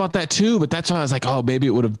 I thought about that too, but that's why I was like, oh, maybe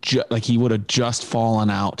it would have he would have just fallen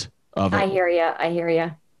out of it. I hear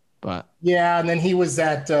you. But yeah, and then he was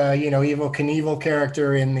that Evel Knievel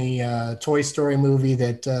character in the Toy Story movie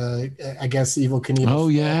that I guess Evel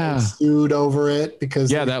Knievel sued over it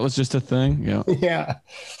because that was just a thing. Yeah. Yeah.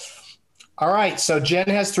 All right, so Jen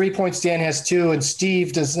has 3 points, Dan has 2, and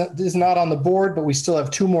Steve is not on the board, but we still have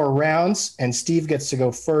 2 more rounds, and Steve gets to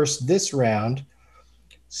go first this round.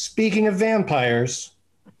 Speaking of vampires,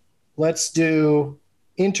 let's do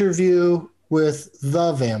Interview with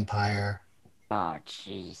the Vampire. Oh,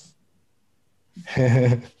 jeez.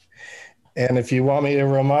 And if you want me to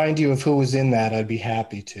remind you of who was in that, I'd be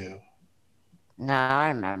happy to. No, I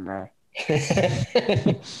remember.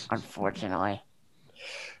 Unfortunately.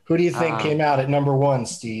 Who do you think came out at number 1,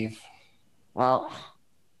 Steve? Well,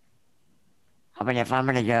 I mean, if I'm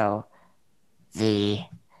going to go the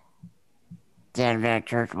Dan Van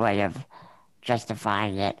Kirk way of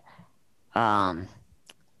justifying it,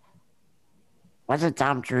 wasn't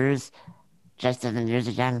Tom Cruise just in the news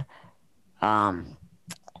again?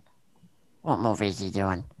 What movie is he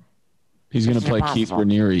doing? He's going to play Keith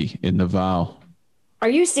Raniere in The Vow. Are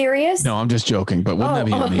you serious? No, I'm just joking, but wouldn't that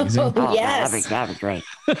be amazing? Oh, Yes. That'd be great.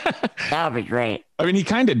 That would be great. I mean, he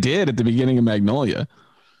kind of did at the beginning of Magnolia.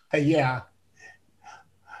 Yeah,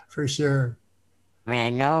 for sure. I mean, I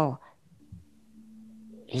know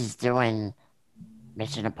he's doing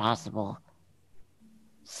Mission Impossible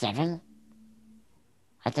 7.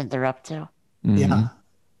 I think they're up to. Yeah.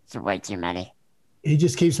 It's way too many. He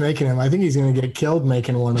just keeps making them. I think he's going to get killed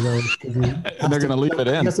making one of those. And they're going to leave it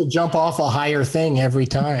in. He has to jump off a higher thing every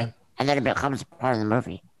time. And then it becomes part of the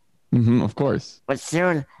movie. Of course. But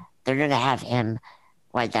soon they're going to have him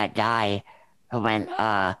like that guy who went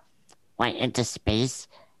into space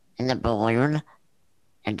in the balloon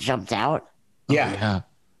and jumped out. Yeah. Yeah.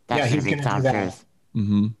 That's he's going to be gonna Tom do that.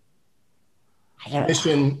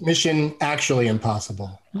 Cruise. Mission Actually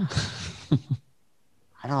Impossible.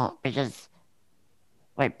 I don't, because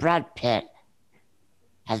Brad Pitt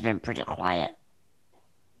has been pretty quiet.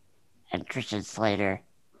 And Christian Slater,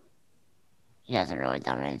 he hasn't really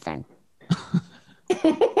done anything.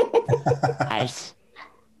 Nice.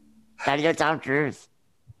 Gotta go Tom Cruise.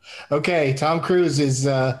 Okay, Tom Cruise is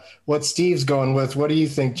what Steve's going with. What do you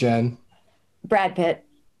think, Jen? Brad Pitt.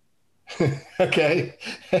 Okay.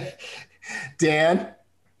 Dan?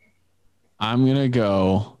 I'm going to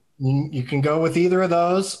go. You can go with either of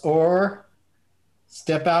those or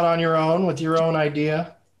step out on your own with your own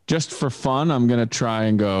idea. Just for fun, I'm going to try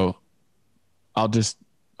and go.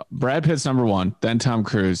 Brad Pitt's number 1, then Tom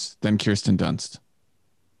Cruise, then Kirsten Dunst.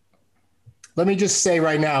 Let me just say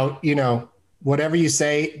right now, whatever you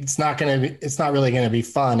say, it's not really going to be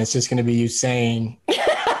fun. It's just going to be you saying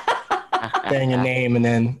a name and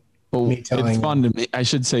then me telling it's you. fun to me. I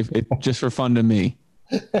should say it's just for fun to me.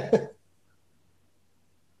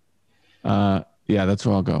 Yeah, that's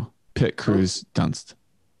where I'll go. Pitt, Cruise, Dunst.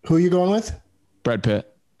 Who are you going with? Brad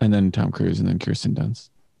Pitt, and then Tom Cruise, and then Kirsten Dunst.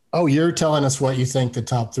 Oh, you're telling us what you think the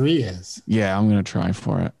top 3 is. Yeah, I'm going to try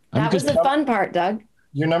for it. That was the fun part, Doug.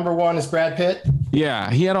 Your number 1 is Brad Pitt?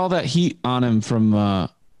 Yeah, he had all that heat on him from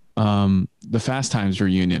the Fast Times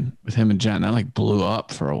reunion with him and Jen. That blew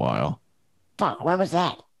up for a while. Fuck, when was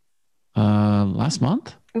that? Last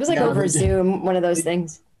month? It was over Zoom, one of those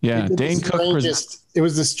things. Yeah, Dane Cook. It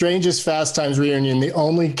was the strangest Fast Times reunion. The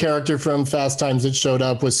only character from Fast Times that showed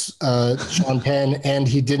up was Sean Penn, and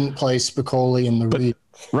he didn't play Spicoli in the read.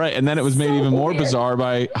 Right, and then it was made even more bizarre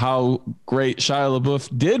by how great Shia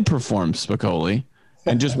LaBeouf did perform Spicoli,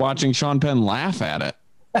 and just watching Sean Penn laugh at it.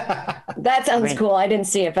 That sounds cool. I didn't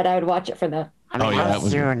see it, but I would watch it for the. I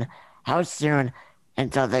mean, how soon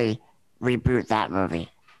until they reboot that movie?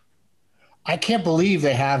 I can't believe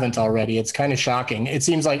they haven't already. It's kind of shocking. It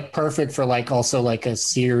seems like perfect for also a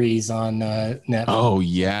series on Netflix. Oh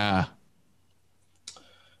yeah.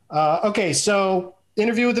 Okay, so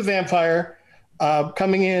Interview with the Vampire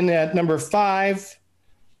coming in at number 5.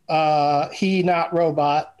 He Not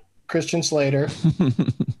Robot, Christian Slater.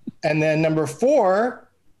 And then number 4,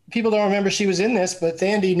 people don't remember she was in this, but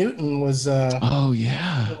Thandie Newton was oh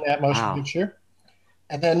yeah in that motion picture.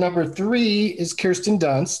 And then number 3 is Kirsten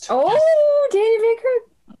Dunst. Oh, Danny Baker.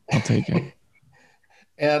 I'll take it.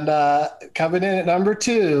 And coming in at number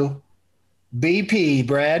 2, BP,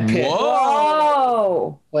 Brad Pitt.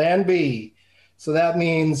 Whoa. Plan B. So that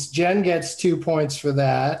means Jen gets 2 points for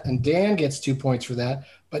that, and Dan gets 2 points for that.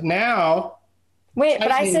 But now... Wait,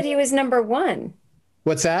 but I said he was number 1.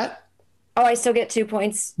 What's that? Oh, I still get 2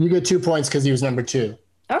 points. You get 2 points because he was number 2.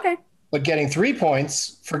 Okay. But getting 3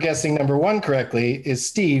 points for guessing number 1 correctly is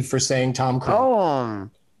Steve for saying Tom Cruise. Oh,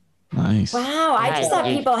 nice. Wow, I just thought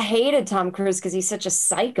people hated Tom Cruise because he's such a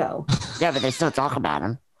psycho. yeah, but they still talk about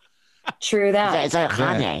him. True that. It's like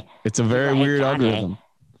Kanye. It's a very weird algorithm.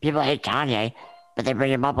 People hate Kanye, but they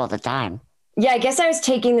bring him up all the time. Yeah, I guess I was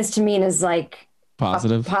taking this to mean as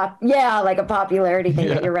positive. Like a popularity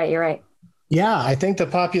thing. But you're right. Yeah, I think the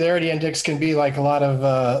popularity index can be like a lot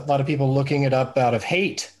of people looking it up out of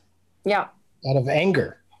hate. Yeah. Out of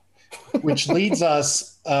anger, which leads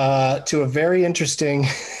us to a very interesting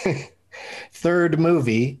third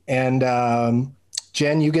movie. And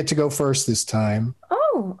Jen, you get to go first this time.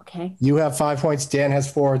 Oh, okay. You have 5 points. Dan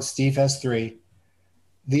has 4. And Steve has 3.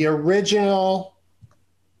 The original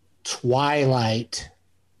Twilight.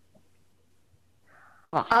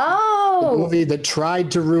 Oh. The movie that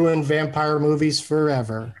tried to ruin vampire movies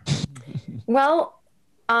forever. Well,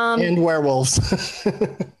 And werewolves.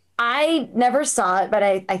 I never saw it, but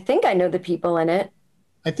I think I know the people in it.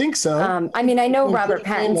 I think so. I mean, I know They're Robert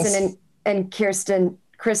pretty famous. Pattinson and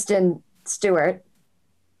Kristen Stewart.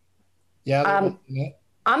 Yeah,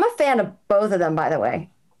 I'm a fan of both of them, by the way.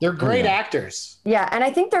 they're great actors. Yeah, and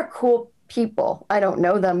I think they're cool people. I don't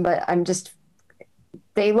know them, but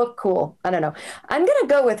they look cool. I don't know. I'm going to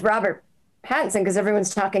go with Robert Pattinson because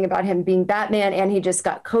everyone's talking about him being Batman, and he just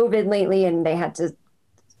got COVID lately, and they had to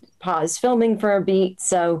pause filming for a beat.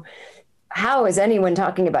 So how is anyone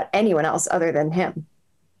talking about anyone else other than him?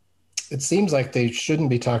 It seems like they shouldn't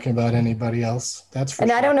be talking about anybody else. That's for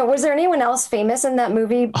And sure. I don't know, was there anyone else famous in that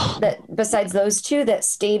movie that besides those two that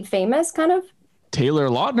stayed famous kind of? Taylor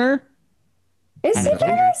Lautner. Is he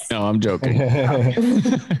famous? No, I'm joking.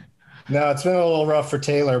 No, it's been a little rough for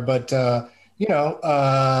Taylor, but Anna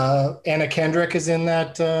Kendrick is in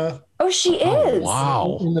that. Oh, she is.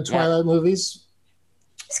 Wow. In the Twilight movies.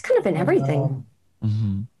 She's kind of in everything.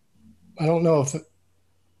 I don't know if.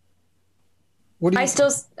 What do you?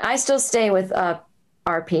 I still stay with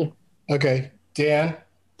RP. Okay, Dan,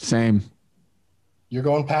 Same. you're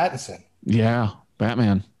going Pattinson. Yeah.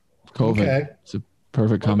 Batman. COVID. Okay. It's a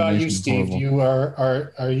perfect What about combination. you, of Steve? horrible. You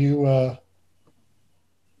are you?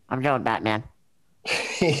 I'm going Batman.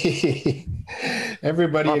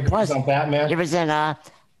 Everybody Well, agrees plus, on Batman. He was in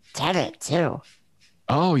Tenet too.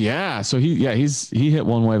 Oh yeah. So he hit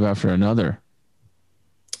one wave after another.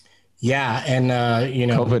 Yeah, and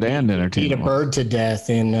COVID and beat a entertainment. bird to death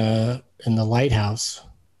in the lighthouse.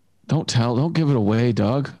 Don't give it away,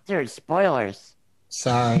 Doug. Dude, spoilers.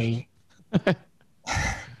 Sorry.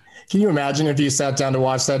 Can you imagine if you sat down to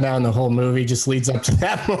watch that now and the whole movie just leads up to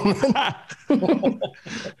that moment?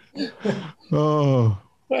 Oh.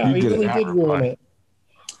 Well, You he get it really out did of ruin my- it.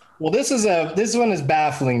 Well, this one is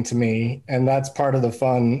baffling to me, and that's part of the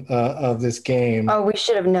fun of this game. Oh, we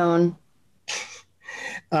should have known.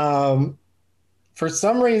 For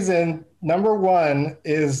some reason, number one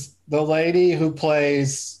is the lady who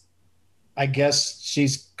plays, I guess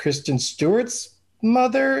she's Kristen Stewart's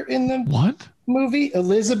mother in the What? movie,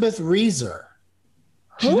 Elizabeth Reeser.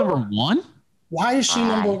 She's number one? Why is she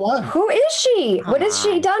number one? Who is she? What has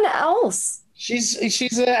she done else? She's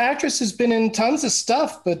an actress who's been in tons of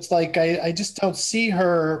stuff, but like I just don't see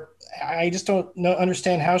her. I just don't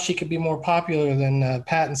understand how she could be more popular than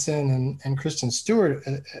Pattinson and Kristen Stewart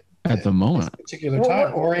At the moment. particular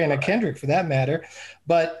time, or Anna Kendrick for that matter.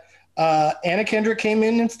 But Anna Kendrick came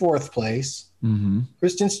in fourth place. Mm-hmm.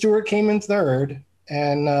 Kristen Stewart came in third,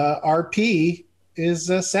 and RP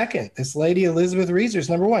is second. This lady Elizabeth Reeser is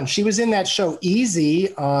number one. She was in that show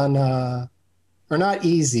Easy on, or not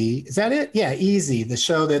Easy. Is that it? Yeah, Easy, the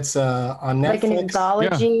show that's on Netflix. Like an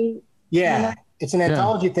anthology? Yeah, it's an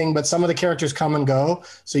anthology thing, but some of the characters come and go.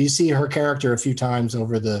 So you see her character a few times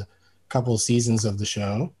over the couple of seasons of the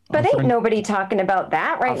show. But ain't nobody talking about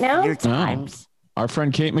that right now. Few times. Our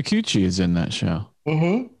friend Kate McCucci is in that show.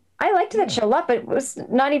 Mm-hmm. I liked that show a lot, but it was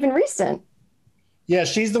not even recent. Yeah,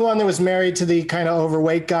 she's the one that was married to the kind of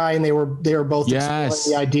overweight guy, and they were both Yes.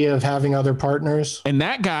 exploring the idea of having other partners. And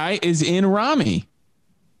that guy is in Rami.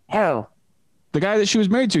 Who? The guy that she was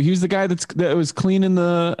married to. He was the guy that was cleaning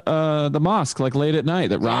the mosque like late at night.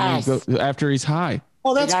 That Rami Yes. after he's high.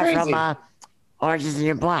 Oh, The that's guy crazy. from Orange is the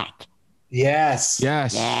New Black. Yes.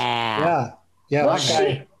 Yes. Yeah. Yeah. Well, that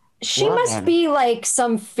guy. she Love must him. be like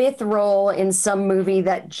some fifth role in some movie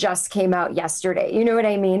that just came out yesterday. You know what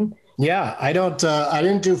I mean? Yeah. I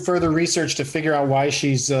didn't do further research to figure out why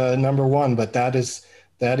she's number one, but that is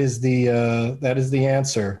the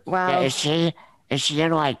answer. Wow. Yeah, is she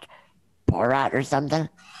in like Borat or something?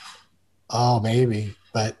 Oh, maybe,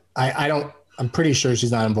 but I'm pretty sure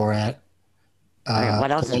she's not in Borat. Okay, what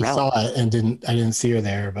else is I saw relevant? it and I didn't see her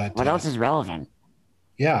there, but What else is relevant?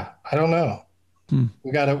 yeah, I don't know.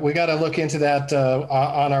 We gotta look into that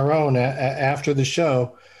on our own after the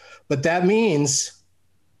show. But that means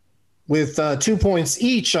with 2 points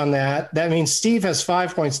each on that means Steve has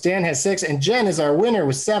 5 points, Dan has 6, and Jen is our winner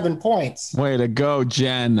with 7 points. Way to go,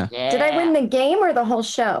 Jen. Yeah. Did I win the game or the whole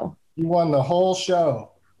show? You won the whole show.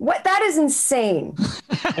 What? That is insane.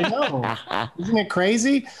 I know. Isn't it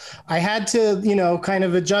crazy? I had to, kind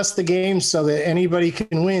of adjust the game so that anybody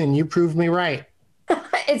can win, and you proved me right.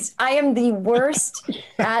 I am the worst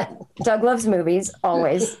at Doug Loves Movies,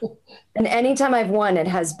 always. And anytime I've won, it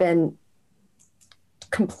has been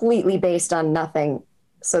completely based on nothing.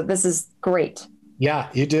 So this is great. Yeah,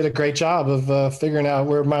 you did a great job of figuring out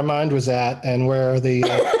where my mind was at and where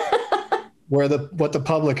what the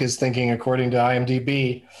public is thinking according to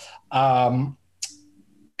IMDb.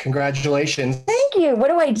 Congratulations. Thank you. What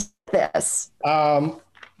do I do with this?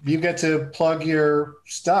 you get to plug your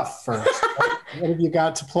stuff first. What have you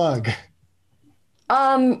got to plug?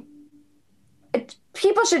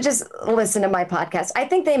 People should just listen to my podcast. I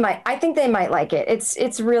think they might like it.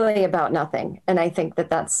 It's really about nothing, and I think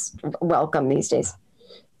that's welcome these days.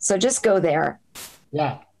 So just go there.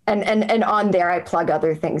 Yeah. And on there I plug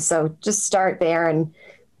other things. So just start there, and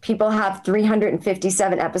people have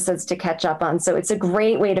 357 episodes to catch up on. So it's a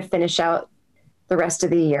great way to finish out the rest of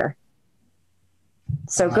the year.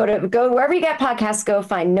 So go wherever you get podcasts, go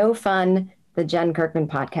find No Fun, the Jen Kirkman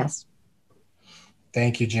podcast.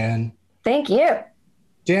 Thank you, Jen. Thank you.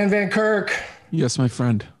 Dan Van Kirk. Yes, my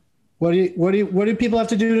friend. What do people have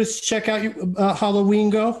to do to check out your Halloween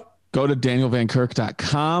Go? Go to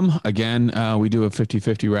danielvankirk.com. Again, we do a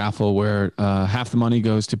 50-50 raffle where half the money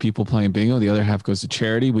goes to people playing bingo. The other half goes to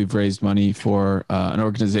charity. We've raised money for an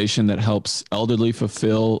organization that helps elderly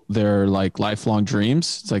fulfill their lifelong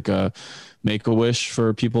dreams. It's like a Make-A-Wish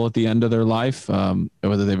for people at the end of their life,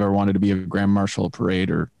 whether they've ever wanted to be a grand marshal, a parade,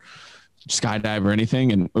 or skydive or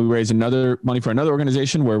anything. And we raised money for another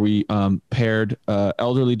organization where we paired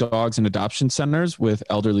elderly dogs in adoption centers with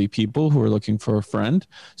elderly people who are looking for a friend.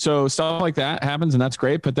 So stuff like that happens, and that's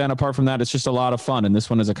great. But then apart from that, it's just a lot of fun. And this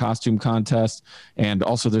one is a costume contest. And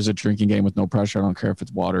also there's a drinking game with no pressure. I don't care if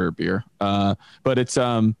it's water or beer. But it's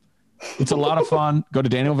a lot of fun. Go to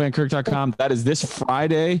danielvankirk.com. That is this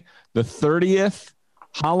Friday, the 30th,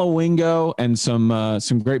 Halloweengo, and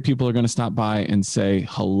some great people are going to stop by and say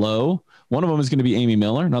hello. One of them is going to be Amy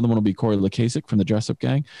Miller. Another one will be Corey Lukasik from the Dress Up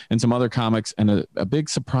Gang, and some other comics, and a big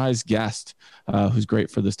surprise guest who's great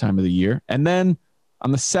for this time of the year. And then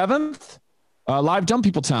on the 7th, live Dumb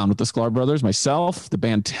People Town with the Sklar Brothers, myself, the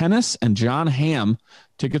band Tennis, and John Hamm.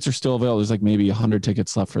 Tickets are still available. There's maybe 100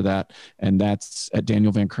 tickets left for that, and that's at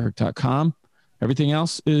danielvankirk.com. Everything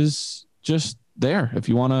else is just there. If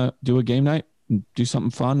you want to do a game night and do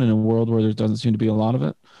something fun in a world where there doesn't seem to be a lot of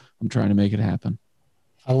it, I'm trying to make it happen.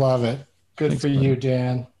 I love it. Good for you,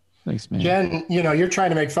 Dan. Thanks, man. Jen, you're trying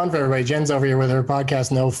to make fun for everybody. Jen's over here with her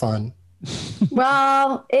podcast, No Fun.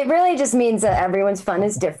 Well, it really just means that everyone's fun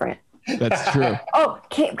is different. That's true. Oh,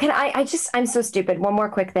 can I'm so stupid. One more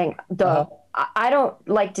quick thing. I don't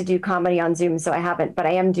like to do comedy on Zoom, so I haven't, but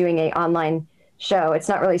I am doing an online show. It's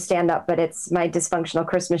not really stand-up, but it's my dysfunctional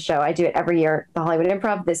Christmas show. I do it every year, the Hollywood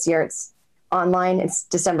Improv. This year it's online. It's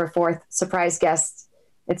December 4th. Surprise guests.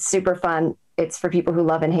 It's super fun. It's for people who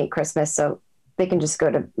love and hate Christmas. So they can just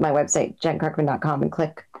go to my website, jenkirkman.com, and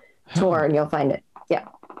click tour, and you'll find it. Yeah.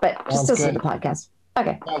 But just listen to the podcast.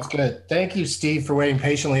 Okay. Sounds good. Thank you, Steve, for waiting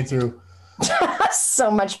patiently through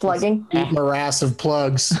so much plugging. Morass of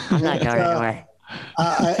plugs. I'm not going anywhere.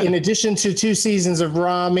 In addition to 2 seasons of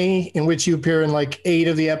Rami, in which you appear in 8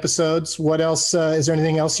 of the episodes, what else? Is there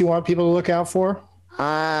anything else you want people to look out for?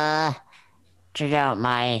 Check out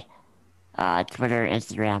my Twitter,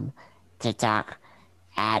 Instagram, TikTok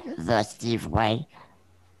at the Steve Way.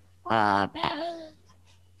 Go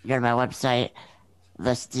to my website,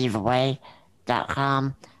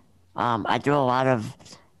 thesteveway.com. I do a lot of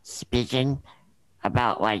speaking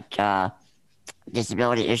about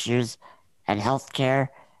disability issues and healthcare.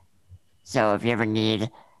 So if you ever need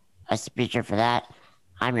a speaker for that,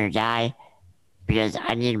 I'm your guy, because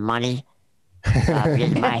I need money.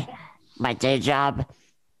 Because my day job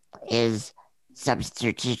is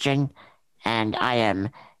substitute teaching, and I am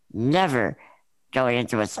never going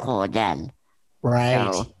into a school again.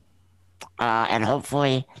 Right. So, and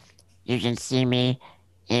hopefully you can see me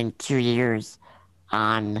in 2 years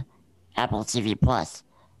on Apple TV Plus,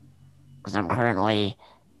 because I'm currently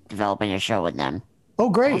developing a show with them. Oh,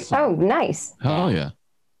 great. Oh, nice. Oh, yeah.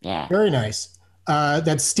 Yeah. Very nice.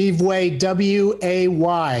 That's Steve Way,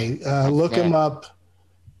 W-A-Y. Look him up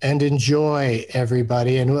and enjoy,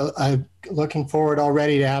 everybody. And I'm looking forward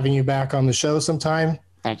already to having you back on the show sometime.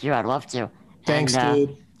 Thank you. I'd love to. Thanks,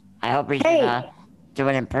 dude. I hope we can do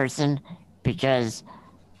it in person, because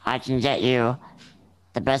I can get you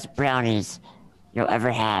the best brownies you'll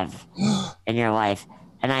ever have in your life.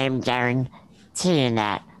 And I am guaranteeing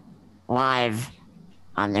that live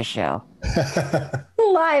on this show.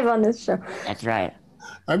 Live on this show. That's right.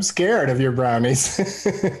 I'm scared of your brownies.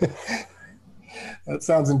 That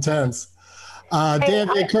sounds intense. Dan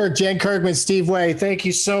Van Kirk, Jen Kirkman, Steve Way, thank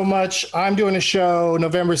you so much. I'm doing a show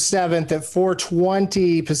November 7th at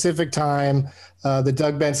 4:20 Pacific time, the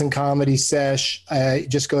Doug Benson Comedy Sesh.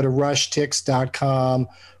 Just go to rushtix.com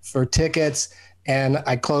for tickets. And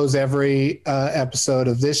I close every episode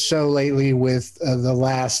of this show lately with the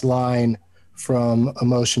last line from a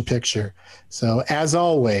motion picture. So as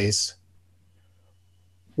always,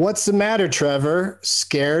 what's the matter, Trevor?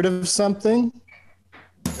 Scared of something?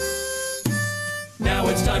 Now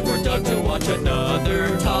it's time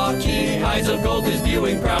another talkie. Eyes of gold, his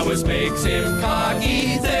viewing prowess makes him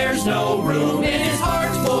cocky. There's no room in his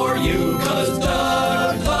heart for you, 'cause Doug